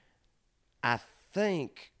I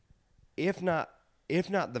think, if not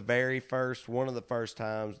the very first, one of the first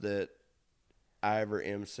times that I ever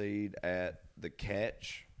emceed at the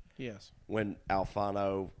Catch. Yes. When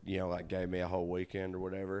Alfano, like gave me a whole weekend or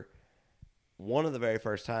whatever. One of the very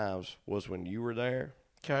first times was when you were there.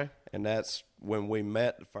 Okay. And that's when we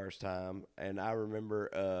met the first time. And I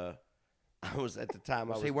remember I was at the time.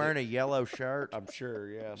 Was he wearing a yellow shirt? I'm sure,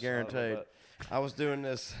 yes. Guaranteed. I was doing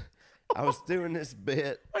this. I was doing this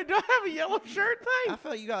bit. Wait, do I have a yellow shirt thing? I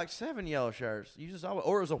felt you got like 7 yellow shirts. You just always,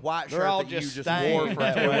 or it was a white They're shirt all that you just just stained. wore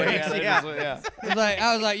for 2 weeks. Yeah.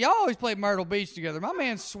 I was like, y'all always play Myrtle Beach together. My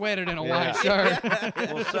man sweated in a white shirt.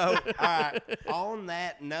 Well, so all right. On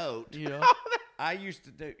that note, I used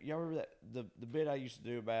to do. Y'all remember that the bit I used to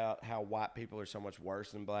do about how white people are so much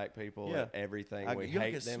worse than black people Yeah. and everything we you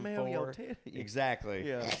hate can them smell for. your titties. Exactly.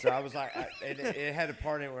 Yeah. So I was like, it had a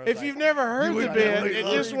part in it where I was If like, you've never heard the like, bit, look, it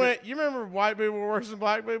look, just look. went. You remember white people were worse than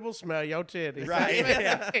black people? Smell your titties. Right.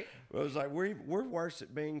 Yeah. It was like we're worse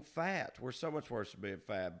at being fat. We're so much worse at being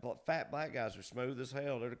fat. Fat black guys are smooth as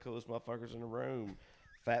hell. They're the coolest motherfuckers in the room.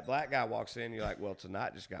 Fat black guy walks in, you're like, well,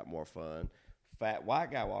 tonight just got more fun. Fat white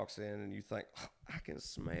guy walks in, and you think, oh, I can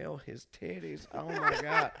smell his titties. Oh my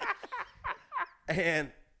god!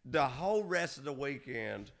 And the whole rest of the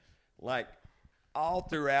weekend, like all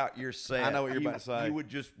throughout your set, I know what you're about to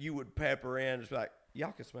say. You would pepper in, just be like,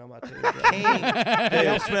 y'all can smell my titties.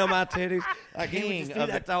 Y'all smell my titties. Like he would just do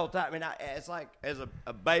that the whole time. I mean, it's like as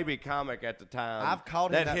a baby comic at the time. I've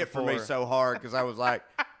called him that hit for me before. so hard because I was like,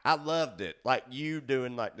 I loved it. Like you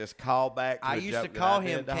doing like this callback. I a used joke to that call I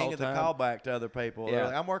him did the king whole of the time. callback to other people. Yeah.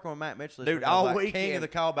 Like, I'm working with Matt Mitchell. Dude, I'm all like, weekend. king of the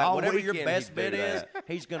callback. All Whatever your weekend best he'd do bit is, that.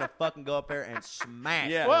 he's gonna fucking go up there and smash.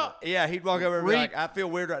 Yeah. it. Well, yeah, he'd walk over and be like, I feel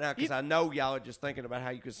weird right now because I know y'all are just thinking about how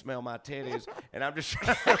you can smell my titties. And I'm just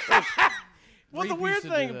Well, the Reed weird used to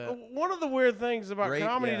do thing, that. one of the weird things about Reed,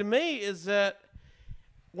 comedy yeah. to me is that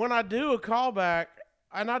when I do a callback,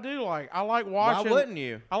 and I like Why watching. wouldn't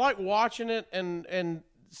you? I like watching it and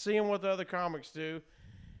seeing what the other comics do.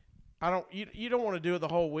 You don't want to do it the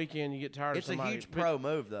whole weekend. You get tired It's of a somebody. huge pro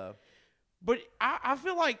move, though. But I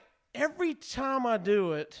feel like every time I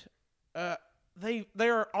do it,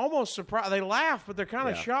 they're almost surprised. They laugh, but they're kind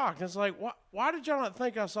of shocked. It's like, why did y'all not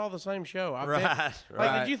think I saw the same show?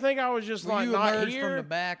 Like, did you think I was just Well, like you not emerged here? from the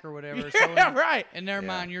back or whatever. Yeah, so right. In their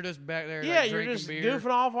mind, you're just back there. Yeah, like, you're drinking just beer. goofing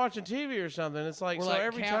off watching TV or something. It's like We're so like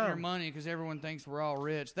every counting your time. money because everyone thinks we're all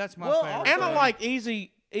rich. That's my Well, favorite. And I thing. like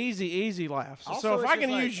easy laughs. Also, So if it's I can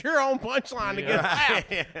just use your own punchline to get a laugh,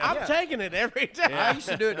 I'm taking it every time. I used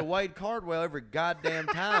to do it to Wade Cardwell every goddamn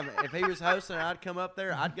time. If he was hosting, I'd come up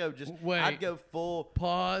there. I'd go I'd go full.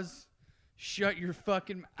 Pause. Shut your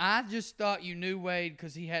fucking. I just thought you knew Wade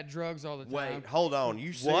because he had drugs all the time. Wait, hold on.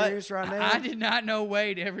 You What? serious right now? I did not know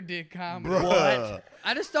Wade ever did comedy. What?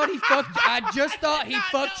 I just thought he fucked. I just thought he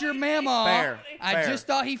fucked your mama. Fair, I fair. just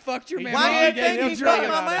thought he fucked your mama. Why do you and gave think him he drugs.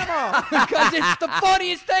 fucked my mama? Because it's the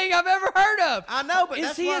funniest thing I've ever heard of. I know, but Is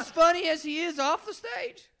that's he why- as funny as he is off the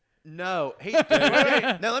stage? No, he. Dude,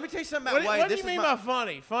 now let me tell you something about What Wade. do This you is mean my, by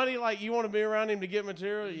funny? Funny like you want to be around him to get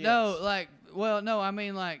material? Yes. No, like, well, no, I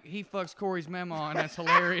mean like he fucks Corey's mama, and that's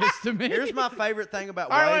hilarious to me. Here's my favorite thing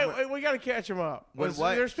about All Wade. right, wait, we got to catch him up. When There's,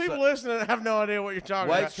 Wade- there's people so- listening that have no idea what you're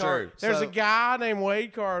talking Wade's about. true. There's So- a guy named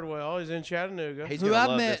Wade Cardwell. He's in Chattanooga. He's who gonna I've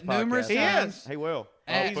love met this podcast. numerous He times. is. He will.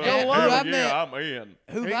 At- gonna at- love who it. I've met, I'm in.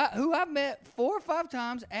 who I've met 4 or 5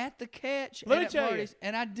 times at the Catch Let and me at tell you. parties,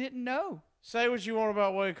 and I didn't know. Say what you want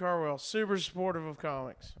about Wade Cardwell. Super supportive of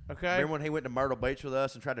comics. Okay. Remember when he went to Myrtle Beach with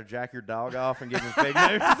us and tried to jack your dog off and give him fig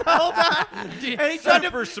news the whole time? And he tried to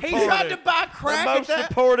buy crack the at most that.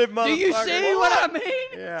 supportive motherfucker. Do you see what I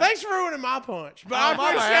mean? Thanks for ruining my punch. But Oh, I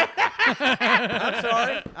my appreciate I'm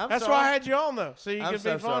sorry. That's why I had you on though, so you I'm could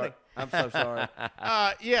so be funny. sorry. I'm so sorry.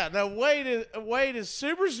 Yeah, no, Wade is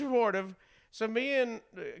super supportive. So me and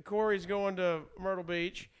Corey's going to Myrtle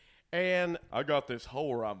Beach, and I got this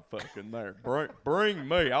whore I'm fucking there. Bring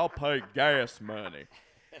me. I'll pay gas money.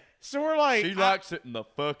 so we're like, She likes it in the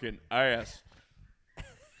fucking ass.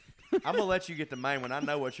 I'm gonna let you get the main one. I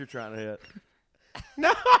know what you're trying to hit.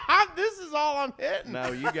 no, this is all I'm hitting.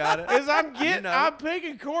 No, you got it. Is I'm getting, know. I'm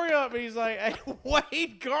picking Corey up, and he's like, "Hey,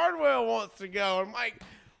 Wade Cardwell wants to go." I'm like,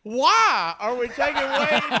 "Why are we taking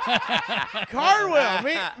Wade Cardwell?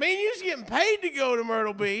 Me and you's getting paid to go to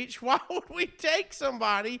Myrtle Beach. Why would we take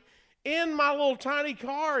somebody in my little tiny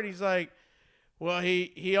car?" And he's like, Well,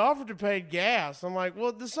 he offered to pay gas. I'm like,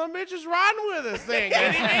 well, the son bitch is riding with us then.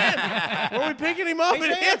 Get him in. When we picking him up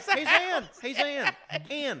at his house. He's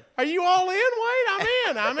in. Are you all in?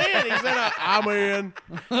 Wait, I'm in. He said, I'm in.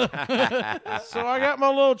 So I got my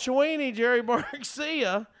little Chewini, Jerry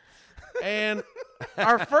Barcia, and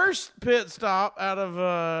our first pit stop out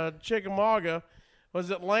of Chickamauga was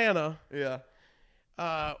Atlanta,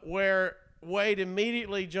 where Wade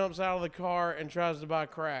immediately jumps out of the car and tries to buy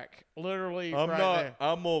crack. Literally,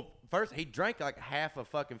 First, he drank like half a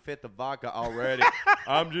fucking fifth of vodka already.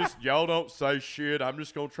 Y'all don't say shit. I'm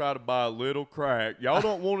just going to try to buy a little crack. Y'all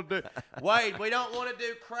don't want to do, Wade, we don't want to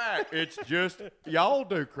do crack. it's just, y'all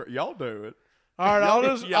do it. All right, I'll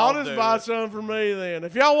Y'all just do buy it. some for me then.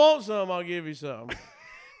 If y'all want some, I'll give you some.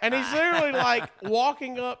 And he's literally like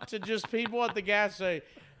walking up to just people at the gas station.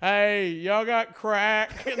 Hey, y'all got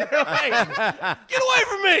crack? And they're like, get away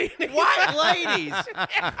from me. White ladies.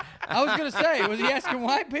 I was gonna say, was he asking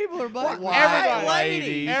white people or black? Everybody.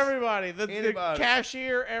 ladies. Everybody. The Anybody.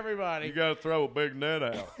 cashier, everybody. You got to throw a big net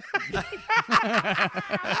out.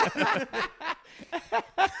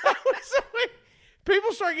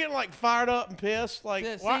 People start getting like fired up and pissed. Like,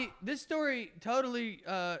 Yeah, why? see, this story totally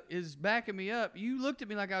is backing me up. You looked at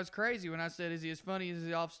me like I was crazy when I said, "Is he as funny as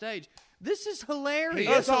he off stage?" This is hilarious.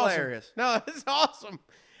 He is awesome. hilarious. No, it's awesome.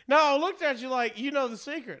 No, I looked at you like, you know the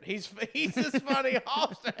secret. He's as funny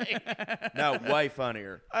off stage. No, way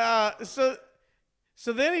funnier. So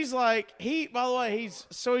then he's like, by the way,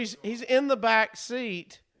 he's in the back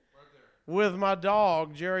seat with my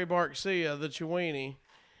dog, Jerry Barcia, the Chewini.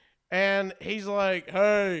 And he's like,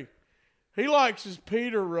 hey, he likes his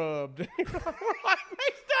Peter rubbed. We're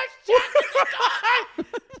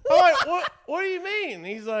like, I'm like, what do you mean?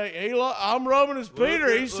 He's like, I'm rubbing his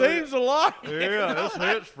Peter. He seems to like it. Yeah, this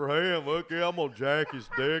hit's for him. Look, I'm going to jack his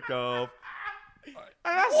dick off. And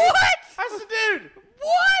I said, dude,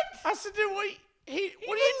 what? I said, dude, what are you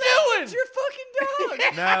doing? It's your fucking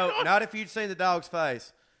dog. No, not if you'd seen the dog's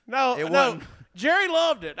face. No, It no. wasn't. Jerry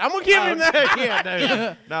loved it. I'm going to give him that. Yeah,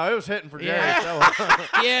 dude. No, it was hitting for Jerry. Yeah. So,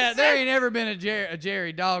 Yeah, there ain't ever been a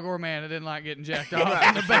Jerry, dog or man, that didn't like getting jacked off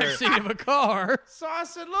in the back seat of a car. So I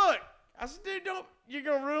said, look, dude, you're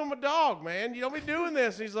going to ruin my dog, man. You don't be doing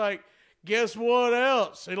this. He's like, guess what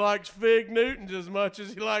else? He likes Fig Newtons as much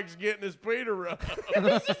as he likes getting his Peter rubbed. He's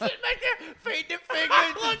just sitting back there feeding Fig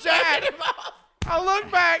Newtons and jacking him off. I look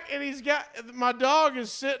back and my dog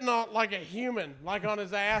is sitting on like a human, like on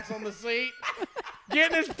his ass on the seat,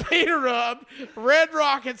 getting his Peter rubbed, red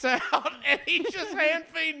rockets out, and he's just hand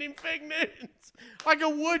feeding him Fig Newtons like a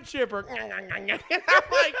wood chipper. And I'm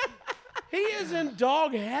like, he is in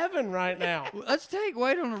dog heaven right now. Let's take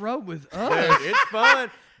Wade on the road with us. dude, it's fun.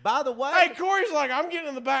 By the way, Hey, Corey's like, I'm getting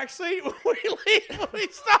in the back seat when we leave, when we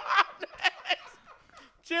stop.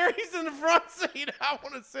 Jerry's in the front seat. I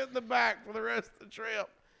want to sit in the back for the rest of the trip.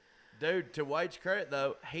 dude, to Wade's credit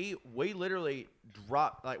though, we literally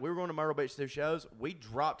dropped, like, we were going to Myrtle Beach to do shows. We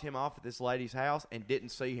dropped him off at this lady's house and didn't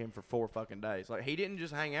see him for 4 fucking days. Like, he didn't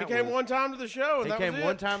just hang out. He came with us. one time to the show, and He that came was it.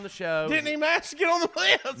 one time to the show. Didn't even ask to get on the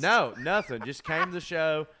list. No, nothing. Just came to the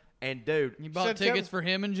show. And dude, You bought Said tickets for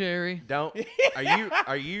him and Jerry. don't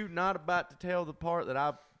are you not about to tell the part that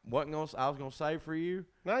I was gonna say for you?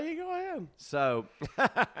 No, you go ahead. So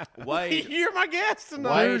Wade, You're my guest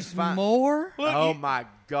tonight. Wade There's more? Look, oh my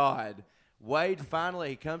God. Wade finally,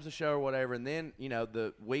 he comes to show or whatever, and then,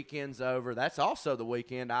 the weekend's over. That's also the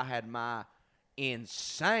weekend I had my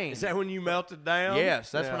insane. Is that when you melted down?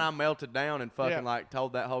 Yes, that's Yeah. when I melted down and fucking Yeah.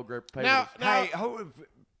 told that whole group of people. Now- Hey,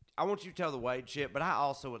 I want you to tell the Wade shit, but I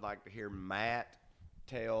also would like to hear Matt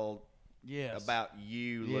tell Yes. about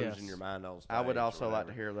you Yes. losing your mind on stage. I would also or like to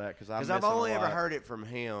whatever. hear that because I've only ever heard it from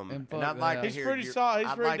him, And and fuck I'd like that. to He's hear. pretty your, solid. He's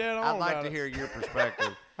I'd pretty like, dead on I'd like about to it. hear your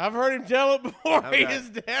perspective. I've heard him tell it before. Okay. He is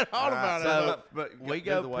dead on All right, about so- it. but we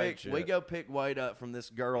do the Wade we shit. go pick Wade up from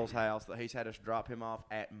this girl's house that he's had us drop him off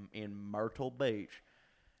in Myrtle Beach.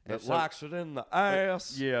 And That so- likes it in the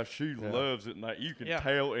ass. Yeah, she loves it. And you can Yeah.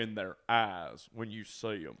 tell in their eyes when you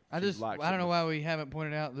see them. I don't know why we haven't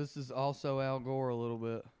pointed out this is also Al Gore a little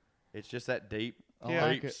bit. It's just that deep. I Yeah.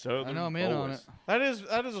 like Deep it. I Southern know I'm in on voice. it.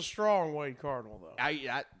 That is a strong Wade Cardinal,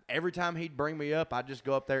 though. Every time he'd bring me up, I'd just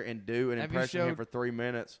go up there and do an Have you impression of him showed- for 3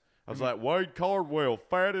 minutes. I was like, Wade Cardwell,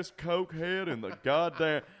 fattest cokehead in the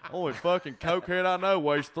goddamn only fucking cokehead I know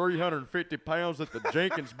weighs 350 pounds at the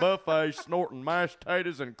Jenkins buffet, snorting mashed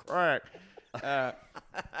potatoes and crack.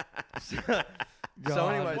 So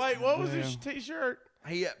anyways, Wait, what was his T-shirt?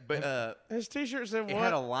 His T-shirt said it what?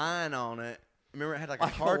 had a line on it. Remember, it had like a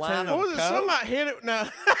Like a cartoon. line What of was it? Coke? Somebody hit it. No.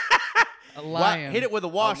 A lion. Hit it with a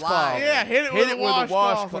washcloth. Yeah, hit it with a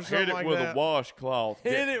washcloth or something Hit it like with that. a washcloth.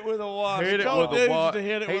 Hit it with a wash. Hit it Told with a dudes wa- to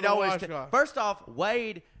hit it with He'd a always washcloth. first off,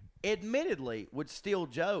 Wade admittedly would steal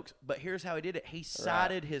jokes, but here's how he did it. He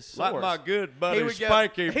cited his source. Like my good buddy He would go-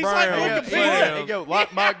 Spanky He's like Brown Wikipedia. said. He go,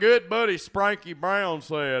 Like my good buddy Spanky Brown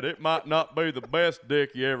said, it might not be the best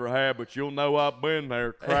dick you ever had, but you'll know I've been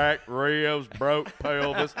there. Cracked ribs, broke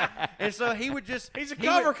pelvis. And so he would just He's a he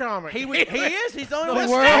cover would- comic. He is. He's the only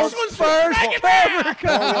The one. world's first cover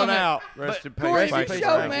Pour one comic. out. Rest in peace. Corey, Rest in did peace, you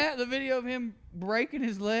show Frankie. Matt the video of him breaking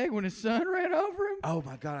his leg when his son ran over him? Oh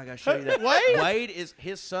my God, I gotta show you that. Wade? is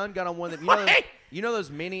his son got on one that you know those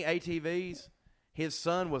mini ATVs. His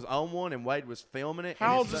son was on one and Wade was filming it.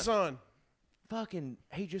 How and old's his the son? Fucking,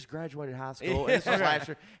 he just graduated high school. And this was last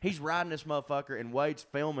year. He's riding this motherfucker and Wade's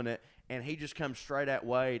filming it. And he just comes straight at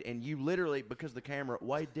Wade, and you literally, because of the camera,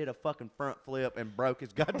 Wade did a fucking front flip and broke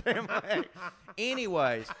his goddamn leg.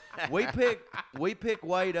 Anyways, we pick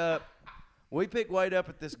Wade up. We pick Wade up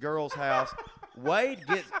at this girl's house. Wade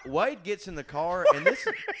gets in the car, and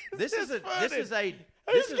this is a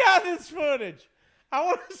Who's got this footage? I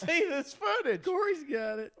want to see this footage. Corey's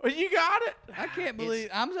got it. Well, you got it? I can't believe.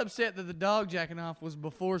 I'm upset that the dog jacking off was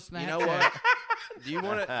before Snapchat. You know what? Do you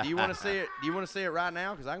want to see it? Do you want to see it right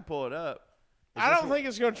now? Because I can pull it up. I don't think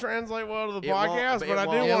it's going to translate well to the It won't, podcast, but but it I do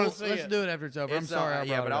won't. want to see Let's it. do it after it's over. I'm It's, sorry. I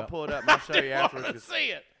yeah, brought but it I'll up. pull it up and I'll show you I want afterwards. to see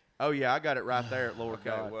it. Oh yeah, I got it right there at Lower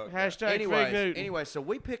Cod. Hashtag Fig Newton. Anyway, so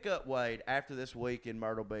we pick up Wade after this week in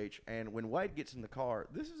Myrtle Beach, and when Wade gets in the car,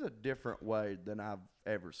 this is a different Wade than I've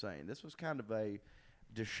ever seen. This was kind of a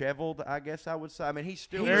disheveled, I guess I would say. I mean, he's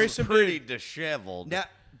still Very Pretty disheveled. Now,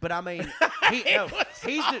 but I mean, he's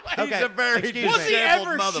He's a very excuse me. Was he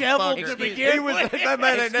ever disheveled shoveled motherfucker. to begin with? That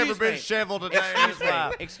man ain't never Excuse been me. shoveled a day in his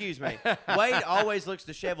life. Excuse me. Wade always looks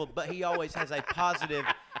disheveled, but he always has a positive.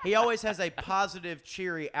 He always has a positive,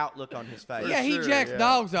 cheery outlook on his face. Yeah, he sure, jacks yeah.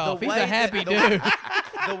 dogs off. The He's way a happy that- dude.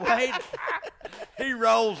 The Wade, He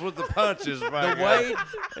rolls with the punches, man.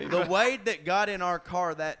 the Wade that got in our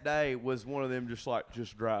car that day was one of them. Just like,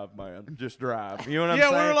 just drive, man. Just drive. You know what I'm Yeah,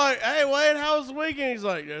 saying? we were like, hey, Wade, how was the weekend? He's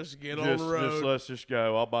like, just get on the road. let's just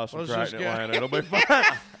go. I'll buy some Let's crack just in go. Atlanta. It'll be fine.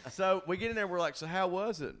 So we get in there. We're like, So how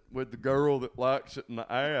was it with the girl that likes it in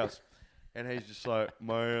the ass? And he's just like,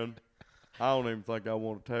 man, I don't even think I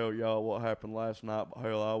want to tell y'all what happened last night, but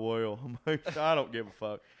hell, I will. I mean, I don't give a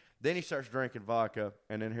fuck. then he starts drinking vodka,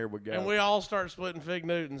 And then here we go. And we all start splitting Fig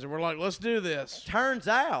Newtons, and we're like, let's do this. Turns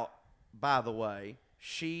out, by the way,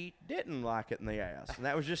 she didn't like it in the ass, and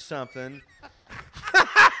that was just something.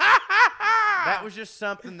 That was just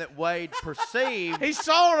something that Wade perceived. He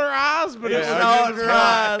saw in her eyes, but it was saw in not. her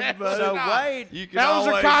eyes, but So not. Wade, You can That was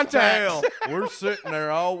her always contact. tell. We're sitting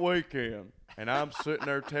there all weekend, and I'm sitting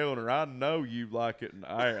there telling her, I know you like it in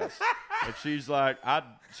the ass. And she's like, I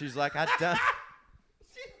done.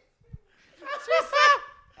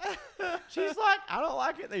 She's like, I don't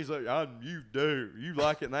like it. And he's like, you do. You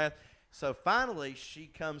like it in the ass. So finally, she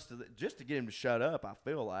comes to just to get him to shut up. I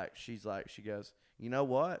feel like she goes, you know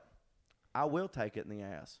what? I will take it in the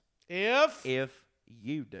ass if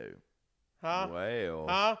you do. Huh? Well.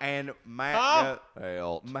 Huh? And Huh?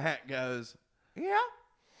 Matt goes, yeah.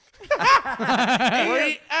 Hey,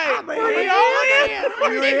 we all in.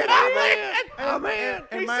 I'm in.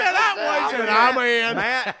 He said that way. He said, I'm in.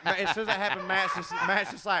 Matt, as soon as that happened,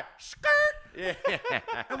 Matt's just like, skirt. Yeah.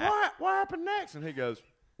 And what happened next? and he goes,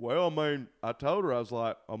 well, I mean, I told her, I was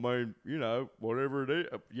like, I mean, you know, whatever it is.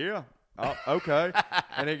 Yeah. Okay.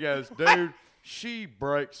 And he goes, dude, she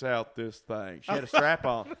breaks out this thing. She had a strap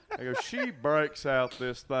on. I go, she breaks out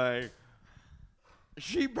this thing.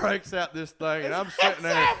 She breaks out this thing, and I'm sitting It's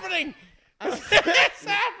there. happening. It's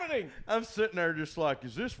happening. I'm sitting there just like,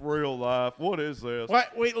 is this real life? What is this?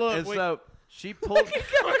 Wait, look. And we, so she pulled. we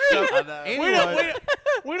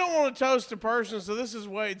don't want to toast a person, so this is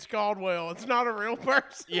Wade's Caldwell. It's not a real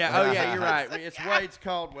person. Yeah. Oh yeah, you're right. It's Wade's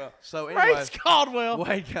Caldwell. So anyway, Wade's Caldwell.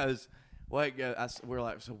 Wade goes. We're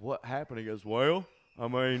like, so what happened? He goes, well, I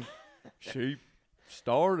mean, she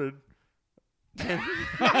started. He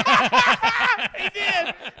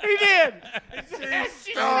did.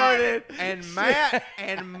 She started. And Matt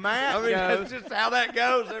I mean, goes. that's just how that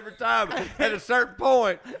goes every time. At a certain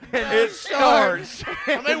point, and it starts.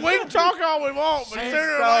 I mean, we can talk all we want, but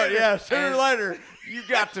sooner or later. Yeah, sooner or later, you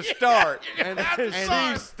got to start. And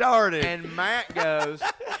She started. And Matt goes.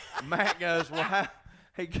 Well, how?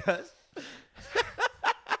 He goes.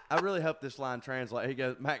 I really hope this line translates.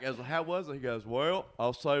 Matt goes, well, how was it? He goes, Well,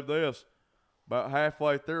 I'll say this. About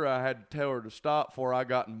halfway through, I had to tell her to stop before I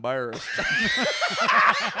got embarrassed.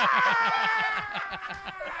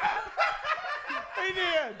 He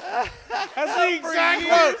did. That's the exact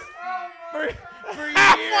quote. for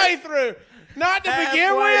Halfway through. Not to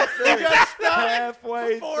begin with. You got to stop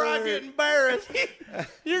halfway before I through. get embarrassed.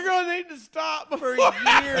 You're going to need to stop For before.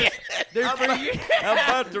 years. Dude, for years. I'm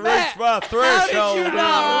about to reach Matt, my threshold. How did you dude.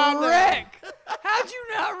 not wreck? How'd you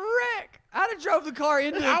not wreck? I'd have drove the car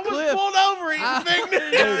into I a was cliff. pulled over eating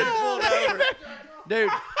Big News. Pulled over. Dude,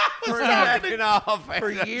 for backing off.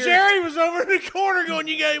 For years. Jerry was over in the corner going,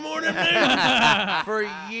 you gave more than news. For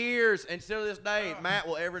years, and still to this day, Matt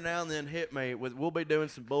will every now and then hit me with, we'll be doing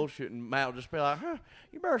some bullshit, and Matt will just be like,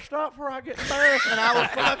 you better stop before I get embarrassed. And I will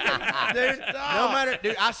fucking, dude, no matter,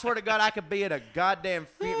 dude, I swear to God, I could be at a goddamn,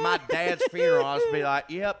 my dad's funeral. I'll just be like,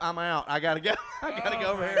 yep, I'm out. I got to go. I got to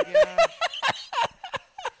go over here.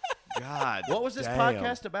 God. What was this damn.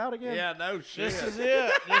 podcast about again? Yeah, no shit. This is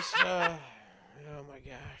it. Oh my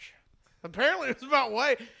gosh. Apparently it was about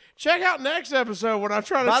Wade. Check out next episode when I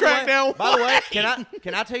try to track down by the way, Wade.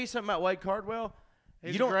 can I tell you something about Wade Cardwell?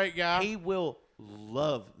 He's a great guy. He will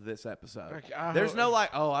love this episode. Okay, I There's hope- no like,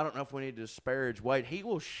 oh, I don't know if we need to disparage Wade. He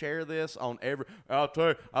will share this on every. I'll tell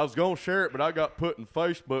you, I was going to share it, but I got put in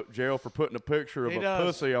Facebook jail for putting a picture of He a does.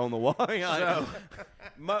 pussy on the wall. So,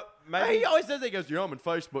 Hey, he always says that. He goes, I'm in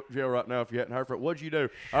Facebook jail right now if you hadn't heard for it. What'd you do?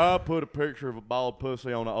 I put a picture of a bald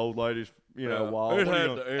pussy on an old lady's, wall. It What are had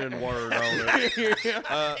you the gonna- N-word on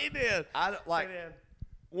it. He did. I like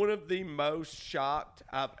one of the most shocked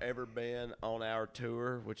I've ever been on our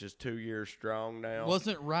tour, which is 2 years strong now.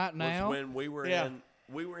 Wasn't right now? was when we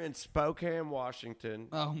were in Spokane, Washington,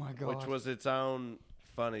 Oh my god. which was its own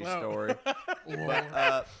funny Oh. story.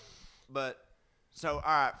 but so all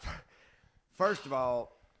right, first of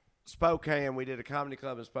all, Spokane, we did a comedy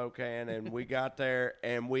club in Spokane, and we got there,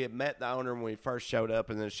 and we had met the owner when we first showed up,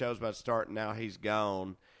 and then the show's about to start, and now he's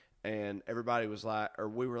gone. And everybody was like, or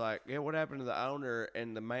we were like, yeah, what happened to the owner?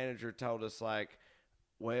 And the manager told us, like,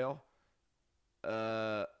 well,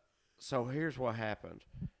 so here's what happened.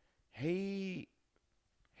 He's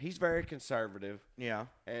very conservative. Yeah.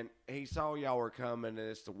 And he saw y'all were coming, and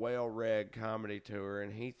it's the well-read comedy tour,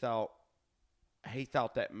 and he thought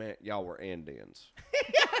that meant y'all were Indians.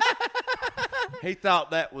 He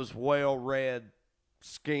thought that was well-read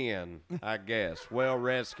skin, I guess.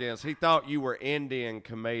 Well-read skins. He thought you were Indian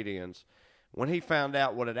comedians. When he found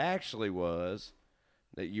out what it actually was,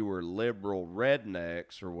 that you were liberal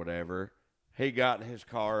rednecks or whatever, he got in his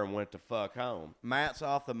car and went to fuck home. Matt's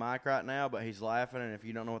off the mic right now, but he's laughing, and if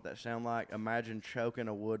you don't know what that sounds like, imagine choking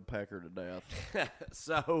a woodpecker to death.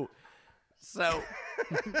 So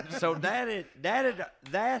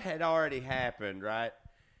that had already happened, right?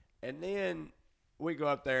 And then we go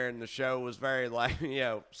up there, and the show was very like,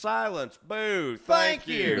 silence, boo, thank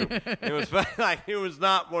you. It was like it was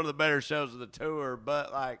not one of the better shows of the tour,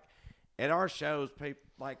 but like at our shows, people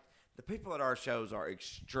like the people at our shows are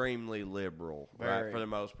extremely liberal, right, Very. for the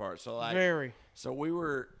most part. So like, Very. so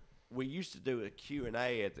we used to do a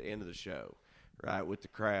Q&A at the end of the show, right, with the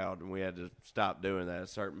crowd, and we had to stop doing that at a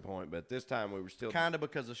certain point. But this time we were still Kind of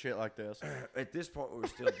because of shit like this. at this point, we were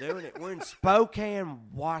still doing it. We're in Spokane,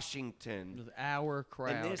 Washington. With our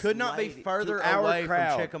crowd. And this Could not be lady- further our away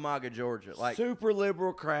crowd. from Chickamauga, Georgia. Like, Super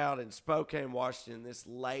liberal crowd in Spokane, Washington. This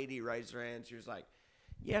lady raised her hand. She was like,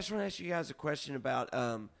 "Yeah, I just want to ask you guys a question about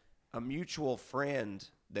a mutual friend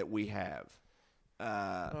that we have.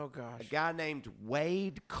 Oh gosh. A guy named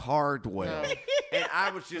Wade Cardwell." And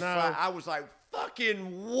I was just like, I was like,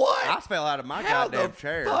 "Fucking what?" I fell out of my How goddamn the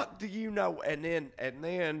chair. fuck do you know? And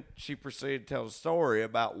then she proceeded to tell a story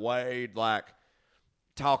about Wade, like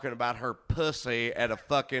talking about her pussy at a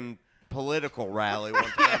fucking political rally one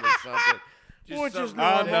time or something. Just Which some is I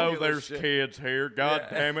normal. know ridiculous there's shit. kids here. God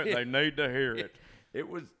Yeah. damn it, they need to hear it. It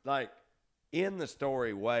was like in the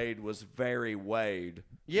story, Wade was very Wade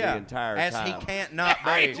yeah, the entire as time. he can't not be.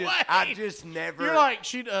 I just never. You're like,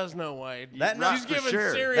 she does know Wade. That She's not for giving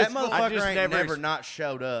sure. serious. That bull- I motherfucker just ain't never never ex- not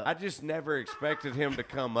showed up. I just never expected him to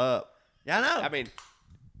come up. Yeah, I know. I mean,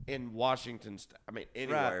 in Washington, I mean,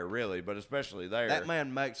 anywhere really, but especially there. that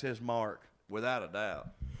man makes his mark. without a doubt.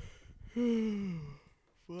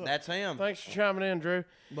 That's him. Thanks for chiming in, Drew.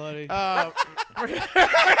 buddy.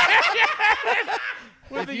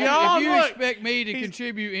 With the If yawn, you look. expect me to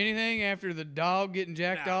contribute anything after the dog getting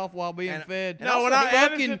jacked off while being And- fed, and No, when also I the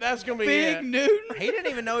edit it, that's gonna be Fig it. Newton, He didn't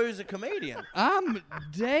even know he was a comedian. I'm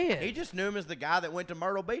dead. He just knew him as the guy that went to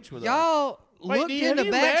Myrtle Beach with us. Y'all Wait, looked do you- in the have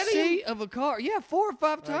you back met him? seat of a car. Yeah, 4 or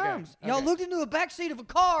 5 times. Y'all okay. looked into the back seat of a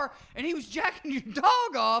car, and he was jacking your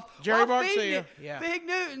dog off. Jerry while feeding Barcia, it yeah. Fig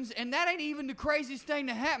Newtons, and that ain't even the craziest thing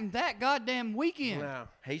that happened that goddamn weekend. No.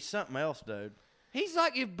 He's something else, dude. He's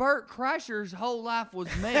like if Bert Kreischer's whole life was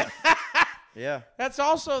meth. Yeah. That's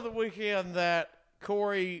also the weekend that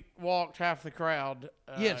Corey walked half the crowd.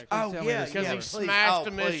 Yes. Oh, please tell me yeah, this because yeah. he story. Please. smashed Oh, a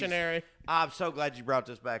please. missionary. I'm so glad you brought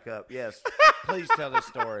this back up. Yes. Please tell this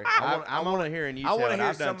story. I'm only hearing you I tell wanna it. hear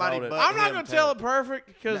I've done somebody told it. but I'm not him going to tell tell it. it perfect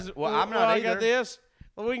because well, I'm not I got either. this.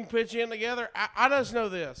 Well, we can pitch in together. I just know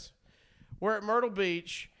this. We're at Myrtle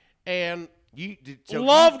Beach, and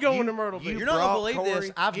love going to Myrtle Beach. You're not gonna believe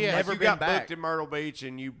this. I've Yeah. never you been got back. booked in Myrtle Beach,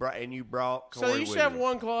 and you brought Corey So they used with to have you.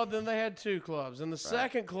 one club, then they had two clubs. And the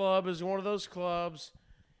second club is one of those clubs.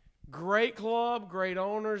 Great club, great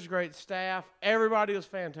owners, great staff. Everybody was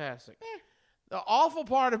fantastic. The awful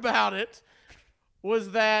part about it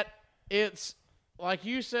was that it's, like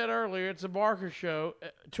you said earlier, it's a Barker show.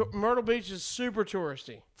 Myrtle Beach is super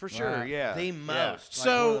touristy. For sure, yeah. The Yeah. most. Like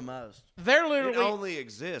So- one of the most. They're It literally only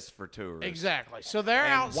exists for tourists. exactly. So they're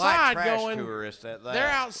And white outside trash going. tourists at that. They're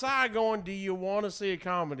outside going, do you want to see a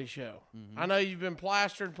comedy show? I know you've been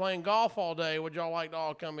plastered playing golf all day. Would y'all like to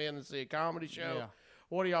all come in and see a comedy show? Yeah.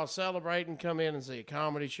 What are y'all celebrating? Come in and see a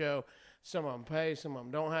comedy show. Some of them pay, some of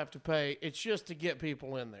them don't have to pay. It's just to get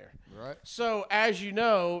people in there. Right. So, as you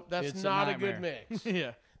know, that's It's not a good nightmare. mix.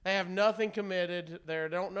 Yeah. They have nothing committed. They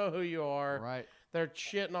don't know who you are. Right. They're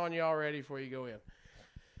shitting on you already before you go in.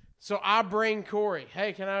 So I bring Corey.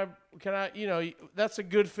 Hey, can I, you know, that's a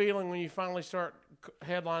good feeling when you finally start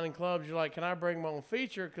headlining clubs. You're like, can I bring my own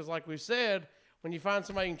feature? Because like we said, when you find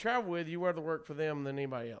somebody you can travel with, you rather work for them than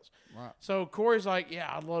anybody else. Right. So Corey's like,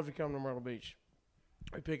 yeah, I'd love to come to Myrtle Beach.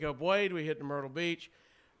 We pick up Wade. We hit the Myrtle Beach.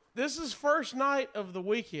 This is first night of the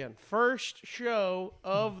weekend. First show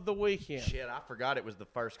of the weekend. Shit, I forgot it was the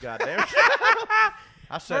first goddamn show.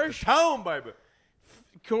 I set First- the tone, baby.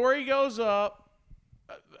 Corey goes up.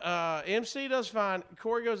 MC does fine.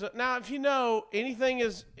 Corey goes up. Now, if you know anything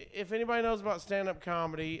is, if anybody knows about stand-up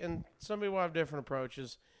comedy, and some people have different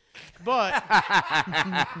approaches, but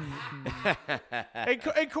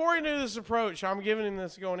and Corey knew this approach. I'm giving him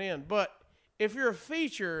this going in. But if you're a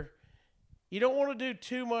feature, you don't want to do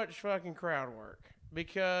too much fucking crowd work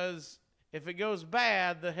because if it goes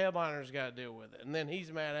bad, the headliner's got to deal with it, and then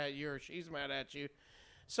he's mad at you or she's mad at you.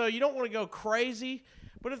 So you don't want to go crazy.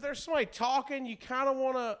 But if there's somebody talking, you kind of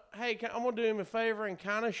want to, hey, I'm going to do him a favor and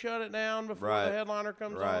kind of shut it down before Right. the headliner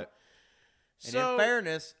comes on. Right. And So in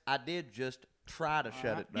fairness, I did just try to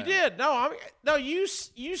shut it you down. did. No, you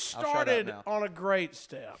up started now. on a great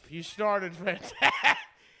step. You started fantastic.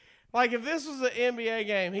 Like if this was an NBA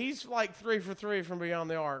game, he's like 3 for 3 from beyond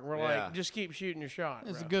the arc. We're Yeah. like, just keep shooting your shot.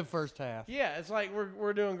 It's bro. a good first half. Yeah, it's like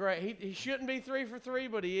we're doing great. He shouldn't be 3 for 3,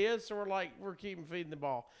 but he is. So we're keeping feeding the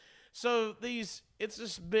ball. So it's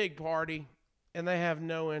this big party, and they have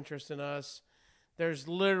no interest in us. There's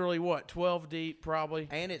literally 12 deep probably.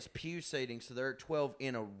 And it's pew seating, so they're 12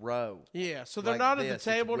 in a row. Yeah, so they're Like not this, at it's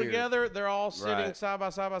the table weird. together. They're all sitting Right. side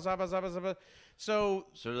by side by side by side by side by. So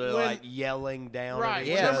they're when- like yelling down right. at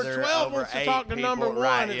When each number other 12 over wants to 8 talk to number people. 1,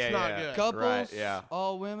 Right, it's yeah, not yeah. good. Couples, Right, yeah.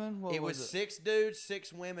 all women. What It was it? 6 dudes,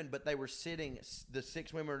 6 women, but they were sitting. The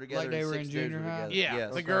 6 women were together. Like they and were 6 in dudes junior were high? together. Yeah,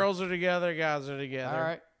 Yes. the girls are together, guys are together. All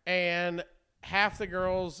right. And half the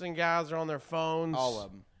girls and guys are on their phones. All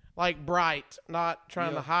of them. Like bright, not trying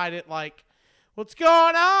Yeah. to hide it. Like, what's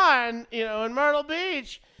going on? In Myrtle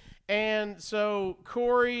Beach. And so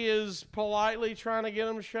Corey is politely trying to get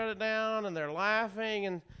them to shut it down, and they're laughing,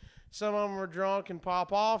 and some of them are drunk and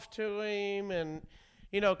pop off to him, and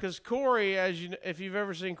because Corey, if you've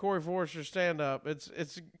ever seen Corey Forrester stand up, it's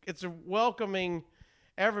a welcoming.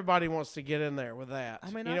 Everybody wants to get in there with that.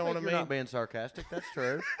 I mean, you I know think what I you're mean? not being sarcastic. That's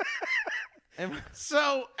true. And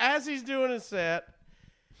So as he's doing his set,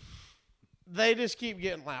 they just keep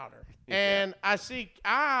getting louder. And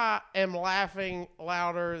I am laughing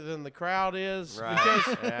louder than the crowd is Right.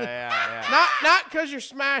 because yeah. not because you're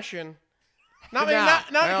smashing. Not No, not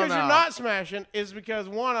hell because no. you're not smashing. Is because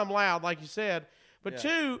one, I'm loud, like you said, but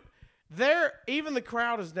two, even the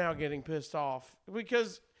crowd is now getting pissed off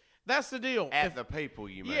because that's the deal. At the people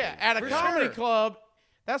you mean. Yeah, at a For comedy sure. club,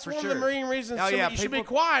 that's For one sure. of the main reasons Oh, yeah, you should be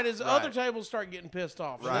people- quiet is other Right. tables start getting pissed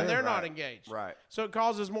off. And Right, then they're not right, engaged. right. So it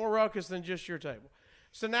causes more ruckus than just your table.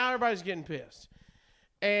 So now everybody's getting pissed.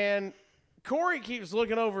 And Corey keeps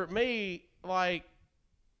looking over at me like,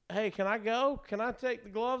 hey, can I go? Can I take the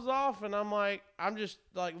gloves off? And I'm just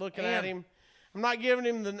like looking at him. I'm not giving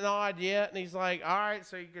him the nod yet. And he's like, all right.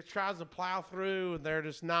 So he just tries to plow through, and they're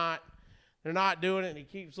not doing it. And he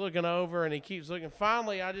keeps looking over, and he keeps looking.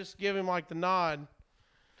 Finally, I just give him like the nod.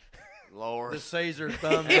 Lord. the Caesar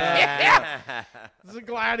thumbs up. It's a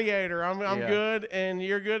gladiator. I'm Yeah. good, and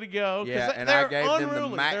you're good to go. 'Cause Yeah, and they're I gave them the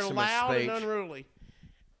unruly. Maximus They're loud speech. and unruly.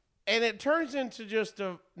 And it turns into just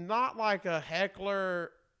not like a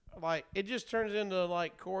heckler, like it just turns into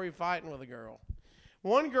like Corey fighting with a girl,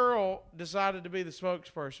 One girl decided to be the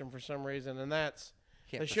spokesperson for some reason, and that's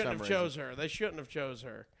Yeah, they for shouldn't some have reason. chose her. They shouldn't have chose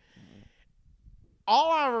her.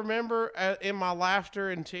 All I remember in my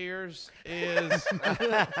laughter and tears is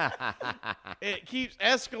it keeps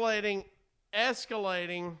escalating,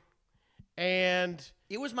 and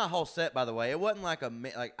It was my whole set, by the way. It wasn't like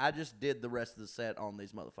like I just did the rest of the set on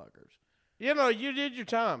these motherfuckers. you know, you did your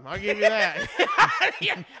time. I'll give you that.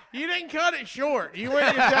 You didn't cut it short. You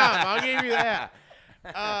went your time. I'll give you that.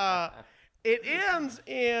 It ends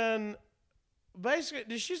in basically.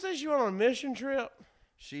 Did she say she went on a mission trip?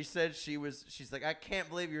 She said she's like, I can't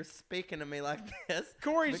believe you're speaking to me like this.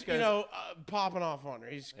 Corey's, Because popping off on her.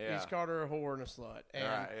 He's Yeah. called her a whore and a slut. And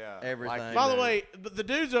Yeah. everything. Like by the you way, the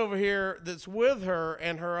dudes over here that's with her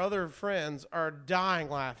and her other friends are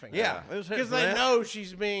dying laughing. Yeah, it was hitting because for they them. know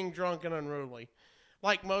she's being drunk and unruly,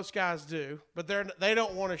 like most guys do. But they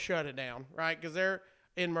don't want to shut it down, right? Because they're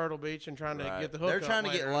in Myrtle Beach and trying to Right. get the hook. They're trying to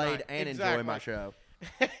later get at laid night. and Exactly. enjoy my show.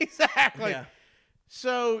 Exactly. Yeah.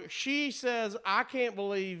 So she says, I can't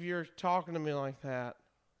believe you're talking to me like that.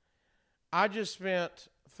 I just spent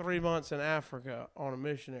 3 months in Africa on a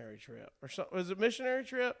missionary trip. Or something. Was it a missionary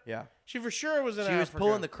trip? Yeah. She for sure was in She was Africa.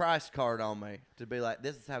 pulling the Christ card on me to be like,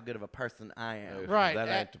 this is how good of a person I am. Right. That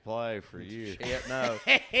ain't to play for you. Shit, no.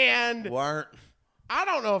 And Weren't. I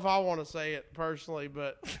don't know if I want to say it personally,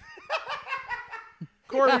 but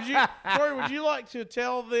Corey, would you like to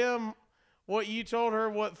tell them what you told her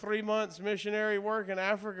what 3 months missionary work in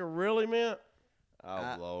Africa really meant?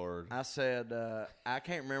 Oh, Lord. I said, I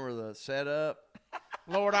can't remember the setup,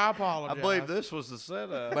 Lord, I apologize. I believe this was the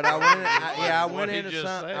setup. but I went. I What went he into just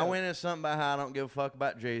something. said. I went into something about how I don't give a fuck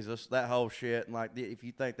about Jesus. That whole shit, and like, if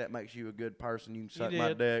you think that makes you a good person, you can suck my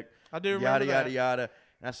did. dick. I do Yada remember yada that. yada.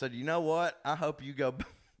 And I said, you know what? I hope you go.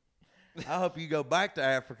 I hope you go back to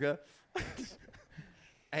Africa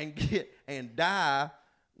and die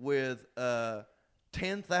with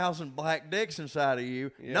 10,000 black dicks inside of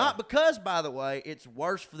you. Yeah. Not because, by the way, it's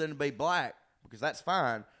worse for them to be black, because that's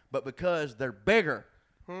fine, but because they're bigger.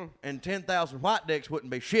 And 10,000 white dicks wouldn't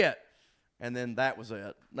be shit. And then that was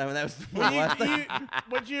it. I mean, that was the last thing.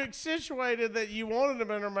 But you accentuated that you wanted them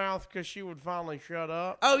in her mouth because she would finally shut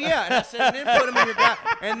up. Oh yeah, and I said,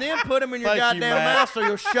 and then put them in your Thank you, goddamn Matt. mouth so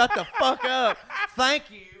you'll shut the fuck up. Thank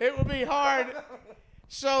you. It would be hard.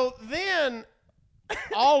 So then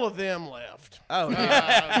all of them left. Oh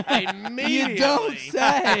yeah. Immediately. You don't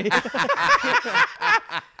say.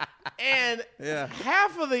 And Yeah.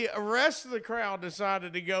 half of the rest of the crowd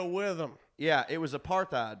decided to go with them. Yeah, it was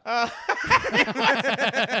apartheid.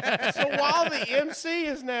 So while the MC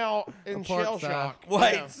is now in Apart shell side. shock.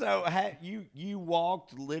 Wait, Yeah. so you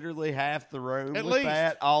walked literally half the room At with least.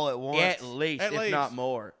 that all at once? At least, At if least. not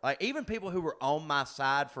more. Like even people who were on my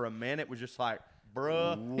side for a minute was just like,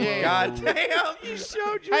 bruh, Yeah. goddamn, you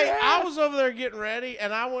showed your Hey, ass. I was over there getting ready,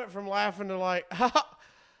 and I went from laughing to like,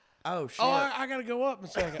 Oh shit. oh, I got to go up in a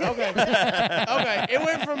second. Okay. Okay. It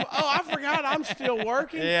went from, I forgot I'm still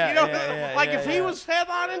working. Yeah, you know, yeah, like yeah, if he yeah. was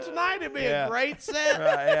headlining tonight, it'd be Yeah. a great set.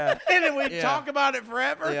 Right, yeah. And then we'd Yeah. talk about it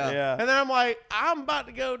forever. Yeah. Yeah. And then I'm like, I'm about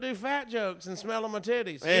to go do fat jokes and smell my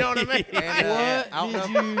titties. You know what I mean? And, I What don't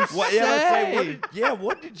did know. you What, yeah, let's say, say?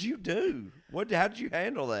 what did you do? How did you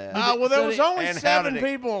handle that? Well, there was only and how 7 did it-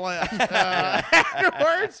 people left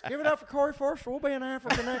afterwards. Give it up for Corey Forster. We'll be in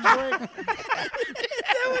Africa next week. Is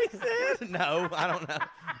that what he said? No, I don't know.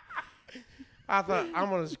 I thought I'm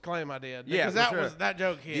gonna claim I did. Yeah, because for that sure. was that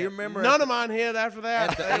joke hit. Do you remember None at of mine hit after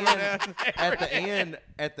that. At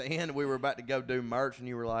the end, we were about to go do merch, and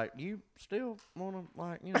you were like, "You still want to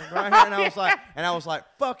right here?" And I was like,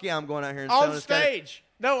 "Fuck yeah, I'm going out here and selling on this guy." stage.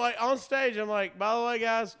 No, like on stage, I'm like, by the way,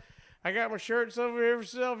 guys, I got my shirts over here for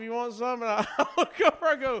sale. If you want some, and I look over,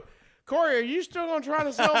 I go, Corey, are you still gonna try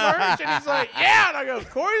to sell merch? And he's like, yeah. And I go,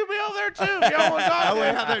 Corey will be over there too. If y'all want to talk I to went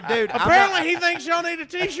him. out there, dude. Apparently, he thinks y'all need a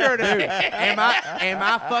T-shirt. Am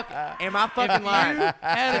I fucking lying? You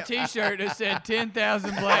had a T-shirt that said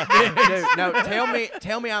 10,000 black dicks. Dude, no,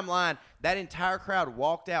 tell me I'm lying. That entire crowd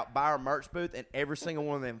walked out by our merch booth, and every single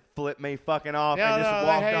one of them flipped me fucking off Yeah, and just no, they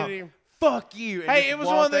walked hated off. him. Fuck you. And Hey, just it was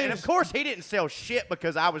walked one of out. And these- of course, he didn't sell shit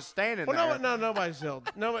because I was standing Well, there. no, nobody sold.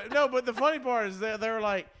 No, but the funny part is they were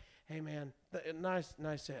like, hey man, nice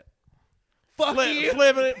set. Fuck you.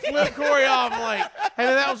 Flip Corey off. I'm like, hey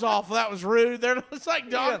man, that was awful. That was rude. They're just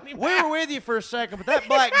like dogging him. We were with you for a second, but that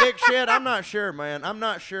black dick shit, I'm not sure, man. I'm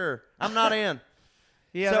not sure. I'm not in.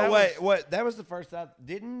 Yeah, So that wait, was- what? That was the first time.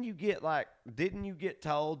 Didn't you get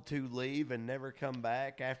told to leave and never come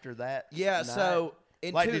back after that? Yeah, night? so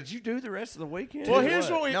did you do the rest of the weekend? Well, or here's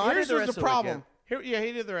what we. No, I here's did the what's rest the of the problem. He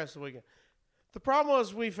did the rest of the weekend. The problem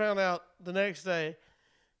was we found out the next day.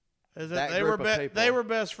 Is that that they group were of people. they were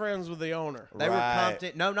best friends with the owner, They were Right. pumped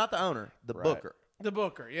in. No, not the owner, the Right. booker. the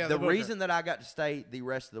booker. Yeah, The booker. reason that I got to stay the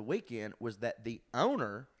rest of the weekend was that the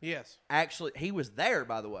owner yes, actually, he was there,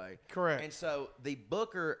 by the way. Correct. And so the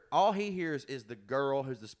booker, all he hears is the girl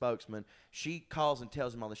who's the spokesman. She calls and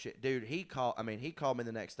tells him all the shit. Dude, he called me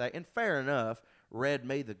the next day, and fair enough, read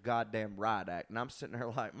me the goddamn riot act. And I'm sitting there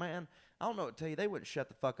like, man, I don't know what to tell you. They wouldn't shut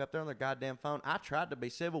the fuck up. They're on their goddamn phone. I tried to be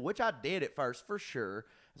civil, which I did at first, for sure.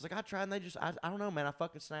 I was like, I tried, and they just, I don't know, man. I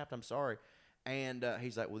fucking snapped. I'm sorry. And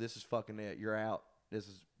he's like, well, this is fucking it. You're out.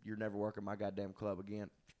 You're never working my goddamn club again,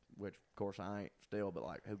 which, of course, I ain't still, but,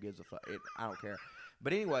 like, who gives a fuck? I don't care.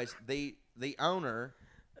 But anyways, the owner,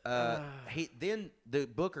 then the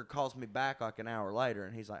booker calls me back like an hour later,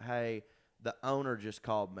 and he's like, hey, the owner just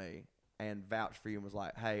called me and vouched for you and was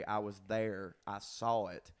like, hey, I was there. I saw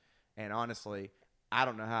it. And honestly, I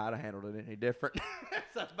don't know how I'd have handled it any different.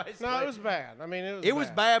 So basically, no, it was bad. I mean, it was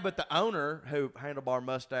bad, but the owner, who handlebar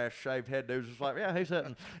mustache, shaved head dude, was just like, yeah, he's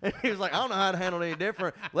hitting. And he was like, I don't know how to handle it any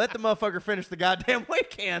different. Let the motherfucker finish the goddamn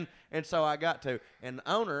weekend. And so I got to. And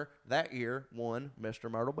the owner that year won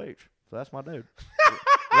Mr. Myrtle Beach. So that's my dude.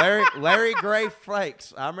 Larry Gray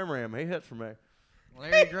Flakes. I remember him. He hits for me.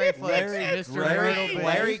 Larry Gray Flakes, Mr. Myrtle Beach.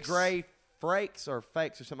 Larry Gray Frakes or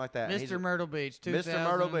Fakes or something like that. And he's Mr. Myrtle Beach, Mr.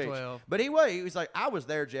 Myrtle 2012. Beach. But he was like, I was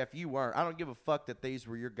there, Jeff. You weren't. I don't give a fuck that these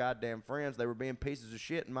were your goddamn friends. They were being pieces of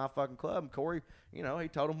shit in my fucking club. And Corey, he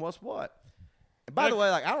told them what's what. And by the way,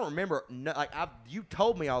 like, I don't remember. You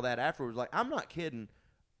told me all that afterwards. Like, I'm not kidding.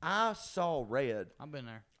 I saw red. I've been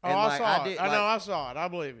there. Oh, And, I like, saw it. did, I know, like- I saw it. I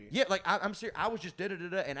believe you. Yeah, like, I'm serious. I was just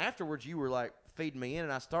da-da-da-da. And afterwards, you were, like, feeding me in.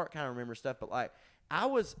 And I start kind of remember stuff. But, like, I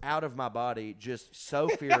was out of my body, just so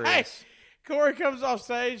furious. Corey comes off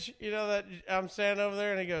stage, that I'm standing over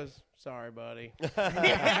there, and he goes, "Sorry, buddy."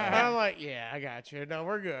 I'm like, "Yeah, I got you. No,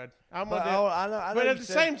 we're good. I'm with But, it." I know But you at the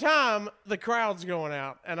said- same time, the crowd's going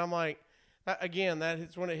out, and I'm like, again,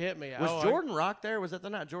 that's when it hit me. Was Jordan Rock there? Was that the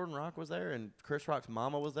night Jordan Rock was there and Chris Rock's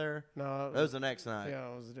mama was there? No, That was the next night.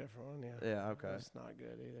 yeah, it was a different one. Yeah, Yeah, okay. It's not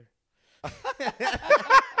good either.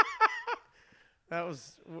 That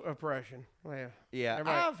was oppression. Yeah. Yeah,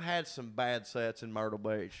 Everybody- I've had some bad sets in Myrtle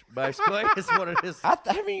Beach. Basically, is what it is.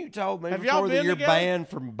 Haven't you told me Have y'all before that been you're together? banned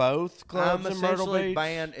from both clubs I'm in Myrtle essentially Beach?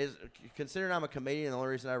 banned. Considering I'm a comedian, the only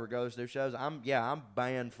reason I ever go is to do shows. I'm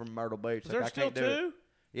banned from Myrtle Beach. Is there I still can't do it. two?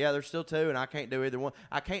 Yeah, there's still two, and I can't do either one.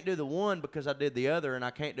 I can't do the one because I did the other, and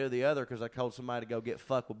I can't do the other because I told somebody to go get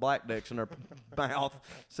fucked with black dicks in their mouth.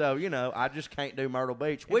 So, I just can't do Myrtle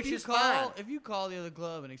Beach, which is fine. If you call the other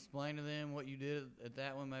club and explain to them what you did at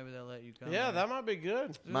that one, maybe they'll let you come. Yeah, there. that might be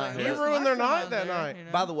good. My- You Last ruined their time I night was that there,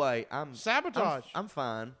 night. By the way, I'm Sabotage. I'm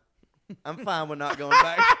fine. I'm fine with not going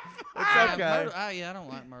back. It's okay. I don't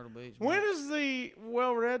like Myrtle Beach. When man. is the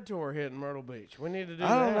Well Red tour hitting Myrtle Beach? We need to do I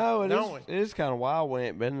that. don't know. Don't we? It is kind of wild we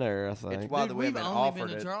ain't been there, I think. It's wild that Dude, we we've haven't only offered been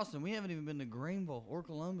to it. Charleston. We haven't even been to Greenville or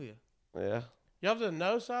Columbia. Yeah. Y'all didn't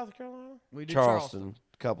know South Carolina? We did Charleston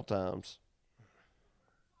a couple times.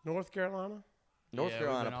 North Carolina? North Yeah,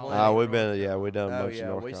 Carolina. we've been all plenty. Oh, we've been, we done a Oh bunch yeah, of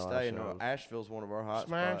North we Carolina stay in shows. Asheville's one of our hot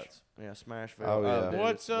Smash? spots. Yeah, Smashville. Oh, yeah.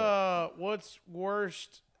 dude, What's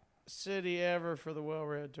worst city ever for the Well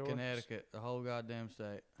Red tour? Connecticut, the whole goddamn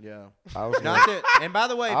state. yeah. I was Not gonna, that. And by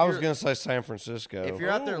the way, if I was you're- gonna say San Francisco. if you're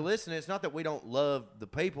out there Ooh. listening, it's not that we don't love the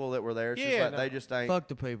people that were there. It's just Yeah, like no. they just ain't. Fuck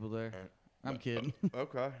the people there. I'm kidding.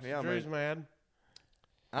 Okay. Yeah, I Drew's mean, mad.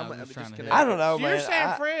 I'm I'm just just trying to Connecticut. I don't know, So you're man.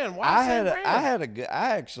 San Fran. Why I San had Fran?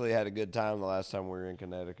 I actually had a good time the last time we were in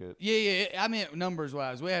Connecticut. Yeah. I meant numbers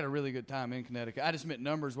wise. We had a really good time in Connecticut. I just meant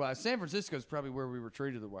numbers wise. San Francisco's probably where we were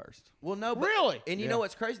treated the worst. Well, no, but, Really? And you know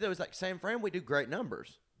what's crazy though is like San Fran, we do great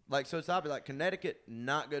numbers. Like so, it's obvious. Like Connecticut,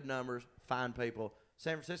 not good numbers, fine people.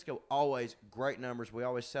 San Francisco, always great numbers. We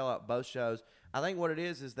always sell out both shows. I think what it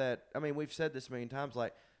is that we've said this a million times.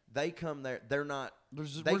 Like they come there, they're not. We're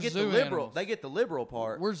They get the zoo liberal. animals. They get the liberal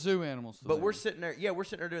part. We're zoo animals. to But them. we're sitting there. Yeah, we're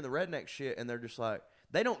sitting there doing the redneck shit, and they're just like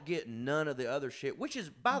they don't get none of the other shit. Which is,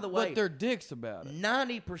 by the way, But they're dicks about it.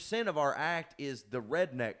 90% of our act is the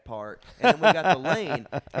redneck part, and then we got the lean,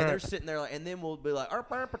 and they're sitting there, like, and then we'll be like,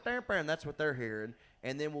 and that's what they're hearing,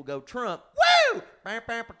 and then we'll go Trump, woo,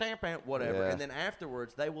 whatever, Yeah. and then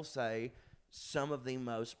afterwards they will say some of the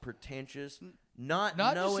most pretentious, not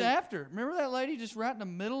Not knowing. just after. Remember that lady just right in the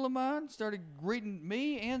middle of mine started greeting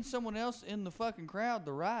me and someone else in the fucking crowd,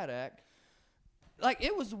 the riot act. Like,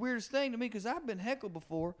 it was the weirdest thing to me because I've been heckled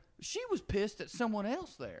before. She was pissed at someone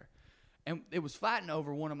else there. And it was fighting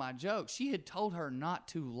over one of my jokes. She had told her not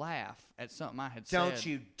to laugh at something I had said. Don't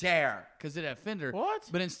you dare! Because it offended her. What?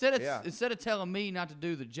 But instead of Yeah. telling me not to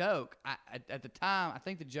do the joke, at the time, I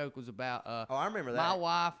think the joke was about Oh, I remember my that.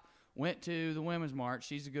 wife went to the Women's March.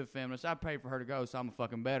 She's a good feminist. I paid for her to go, so I'm a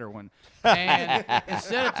fucking better one. And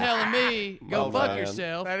instead of telling me, go Oh, fuck man.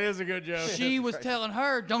 yourself, That is a good joke. she was telling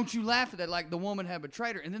her, don't you laugh at that, like the woman had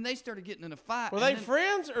betrayed her. And then they started getting in a fight. Were and they then-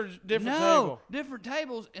 friends or different no, table? different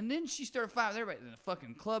tables. And then she started fighting with everybody. And the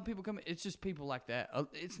fucking club people come in. It's just people like that.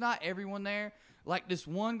 It's not everyone there. Like this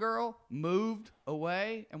one girl moved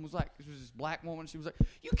away and was like, this was this black woman. She was like,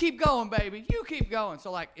 you keep going, baby. You keep going. So,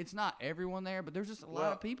 like, it's not everyone there, but there's just a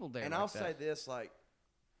lot of people there. And like I'll that. say this, like,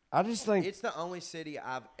 I just think it's the only city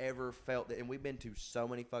I've ever felt that, and we've been to so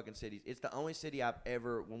many fucking cities. It's the only city I've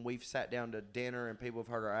ever, when we've sat down to dinner and people have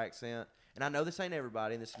heard our accent, and I know this ain't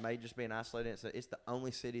everybody, and this may just be an isolated incident. It's the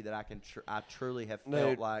only city that I truly have felt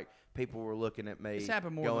Dude. like people were looking at me. It's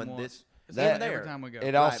happened more going, than once. This, It's even happened there. every time we go. it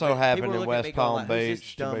Right, also but happened people in were looking at West me going Palm like, who's this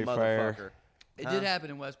Beach, to dumb be fair. motherfucker? It Huh? did happen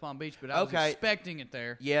in West Palm Beach, but I was Okay. expecting it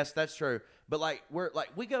there. Yes, that's true. But like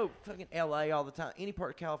we go fucking L.A. all the time, any part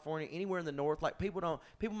of California, anywhere in the north. Like people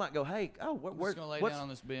might go, hey, oh, We're where's just going to lay what's, down on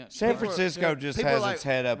this bench. San People are- Francisco just people are has like, its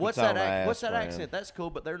head up what's its that own ass. What's that man. accent? That's cool,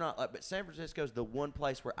 but they're not like. But San Francisco's the one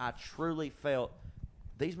place where I truly felt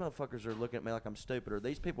these motherfuckers are looking at me like I'm stupid, or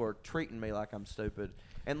these people are treating me like I'm stupid,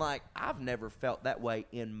 and like I've never felt that way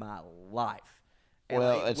in my life. And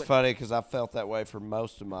Well, like, it's when- funny because I felt that way for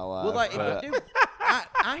most of my life. Well, like, but dude,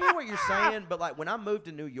 I hear what you're saying, but like when I moved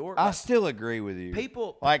to New York, I like, still agree with you.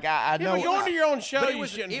 people. like I Yeah, know. but going to your own show, But you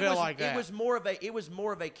shouldn't feel like that. It was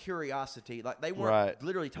more of a curiosity. Like they weren't Right,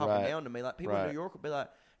 literally talking right, down to me. Like people in right. New York would be like,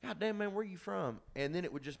 "God damn man, where you from?" And then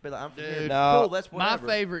it would just be like, "I'm from here." Dude. No. Cool, that's My whatever.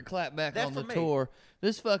 favorite clapback That's on the for me. tour,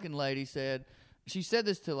 this fucking lady said, she said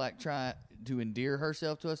this to like try to endear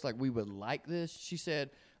herself to us, like we would like this. She said,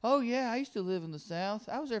 oh yeah, I used to live in the South.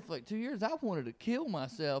 I was there for like 2 years. I wanted to kill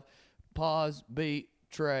myself. Pause, beat,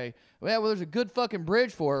 Trey. Well, there's a good fucking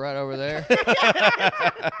bridge for it right over there.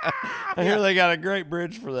 I hear they got a great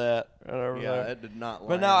bridge for that right over Yeah, there. it did not.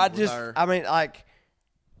 But no, land I with just, her. I mean, like,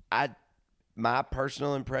 my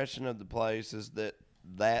personal impression of the place is that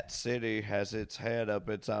that city has its head up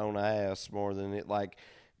its own ass more than it, like,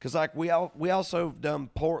 because like we also done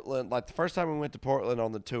Portland. Like the first time we went to Portland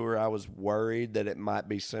on the tour, I was worried that it might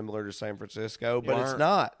be similar to San Francisco, but it's weren't.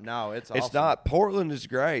 not. No, it's It's awesome. not. Portland is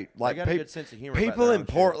great. Like got a good sense of humor about people their in own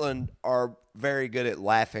shit. Portland are very good at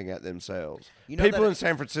laughing at themselves. You know people that- in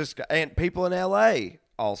San Francisco and people in LA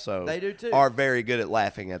also They do too. are very good at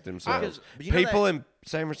laughing at themselves. But you know People that- in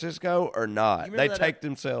San Francisco are not. You They remember that take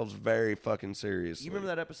themselves very fucking seriously. You remember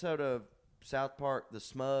that episode of South Park, The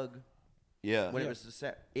Smug? Yeah. When it was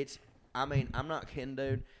it's. I mean, I'm not kidding,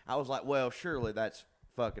 dude. I was like, well, surely that's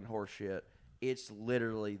fucking horseshit. It's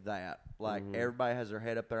literally that. Like Mm-hmm. everybody has their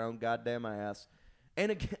head up their own goddamn ass,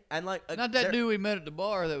 and again, and like Not that dude we met at the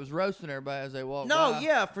bar that was roasting everybody as they walked No, by.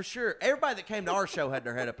 yeah, for sure. Everybody that came to our show had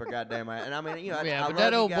their head up their goddamn ass, and I mean, you know, Yeah, I but love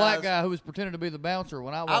that you old black guys. guy who was pretending to be the bouncer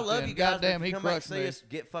when I walked I love in, you guys. goddamn, but if he you come back and crushed see me. us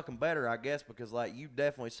get fucking better, I guess, because like you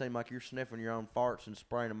definitely seem like you're sniffing your own farts and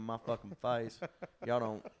spraying them in my fucking face. Y'all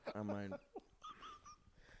don't. I mean,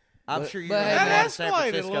 I'm sure you but hey, have a man, lot of San escalated a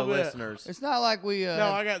Francisco little bit. listeners. It's not like we. No,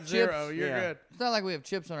 have I got chips. 0. You're Yeah. good. It's not like we have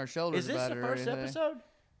chips on our shoulders Is this about the it or first anything. episode?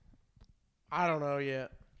 I don't know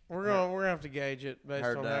yet. We're gonna have to gauge it based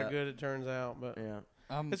Heard on how that. good it turns out. But Yeah.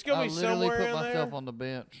 It's gonna I be literally somewhere put in myself there. on the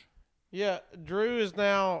bench. yeah, Drew is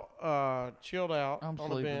now chilled out I'm on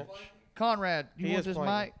the sleeping. bench. Conrad, you He want is this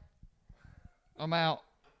playing. mic? I'm out.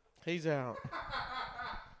 He's out.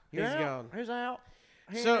 You're He's out? gone. Who's out?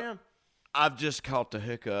 Here So- I am. I've just caught the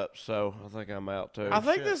hiccup, so I think I'm out too. I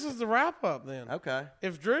think this is the wrap up then. Okay.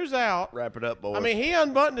 If Drew's out, Wrap it up, boys. I mean he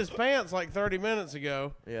unbuttoned his pants like 30 minutes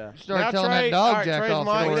ago. Yeah. Started Now telling Trey- that dog all right, jack Trey's off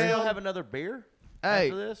mic Do we story. down. still have another beer Hey,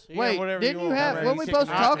 after this? You got wait, whatever didn't you you want. have? I'm When we ready. supposed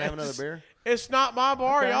to I talk? Have another beer? It's not my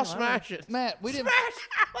bar. Okay, Y'all all smash right. it. Matt, we didn't.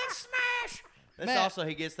 Let's smash. That's Matt. also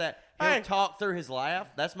he gets that. He'll Hey. talk through his laugh.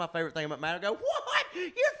 That's my favorite thing about Matt. I go, what? You're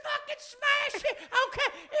fucking smashing.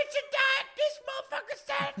 Okay, it's a diet. This motherfucker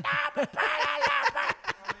said,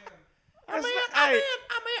 I'm in.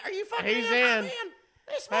 Are you fucking He's in? I'm in. in.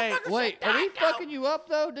 This Hey, motherfucker Wait, said, are we diet Coke. fucking you up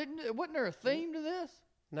though? Wasn't there a theme to this?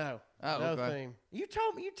 No. Oh, no okay. theme. You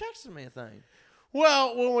told me. You texted me a thing.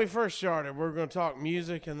 Well, when we first started, we were going to talk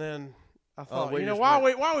music, and then I thought, we you know, just why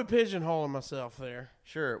went- are we pigeonholing myself there?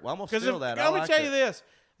 Sure. Well, I'm gonna Because steal that. I let me like tell it. you this: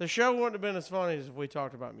 the show wouldn't have been as funny as if we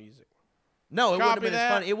talked about music. No, it wouldn't have Copy been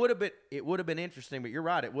that. as funny. It would have been interesting, but you're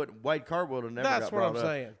right. It wouldn't. Wade Carver would have never. That's got what I'm brought up.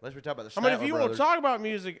 saying. Unless we talk about the. I mean, if Statler you want brothers. to talk about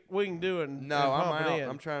music, we can do it. And, No, and I'm pump it out.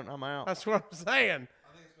 in. I'm out. That's what I'm saying.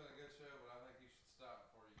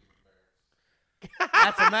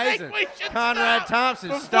 That's amazing. we should Conrad stop Thompson,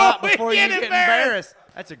 before stop we before you get get embarrassed. embarrassed.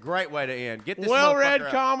 That's a great way to end. Get this Well-read motherfucker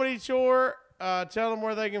out. comedy tour. tell them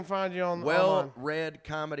where they can find you on online.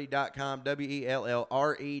 WellRed.comedy.com,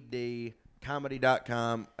 WELLRED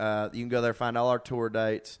comedy.com. You can go there, find all our tour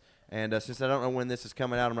dates. And since I don't know when this is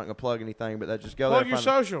coming out, I'm not going to plug anything, but just go Plug there. your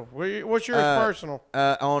social. What's yours personal?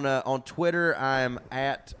 On Twitter, I am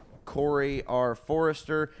at Corey R.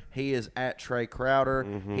 Forrester. He is at Trey Crowder.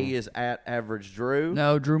 He is at Average Drew.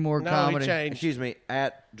 No, Drew Morgan No, he Comedy. changed. Excuse me,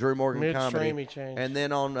 at Drew Morgan Midstream, Comedy. he changed. And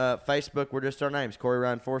then on Facebook, we're just our names: Corey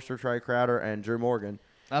Ryan Forrester, Trey Crowder, and Drew Morgan.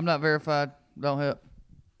 I'm not verified. Don't help.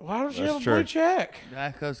 Why don't you That's have a true. blue check?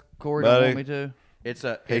 Because Corey don't Buddy. want me to. It's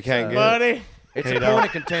a. He it's can't a, get it. Buddy, It's He a don't- point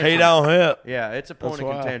of contention. He don't hit. Yeah, it's a point That's of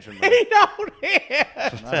why. contention. Buddy. he don't hit.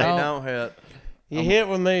 He don't hit. You hit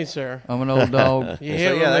with me, sir. I'm an old dog. You So hit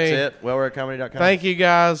yeah, with that's me. it. WellRedComedy.com. Thank you,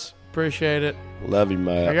 guys. Appreciate it. Love you, Are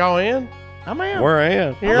Matt. y'all in? I'm in. We're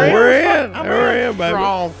in. You're in? We're in. We're in, baby.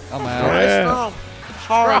 Strong. I'm out. Yeah.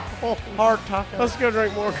 Hard. Hard talking. Let's go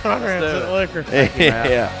drink more Conrad's Let's do liquor.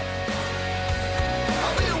 Yeah.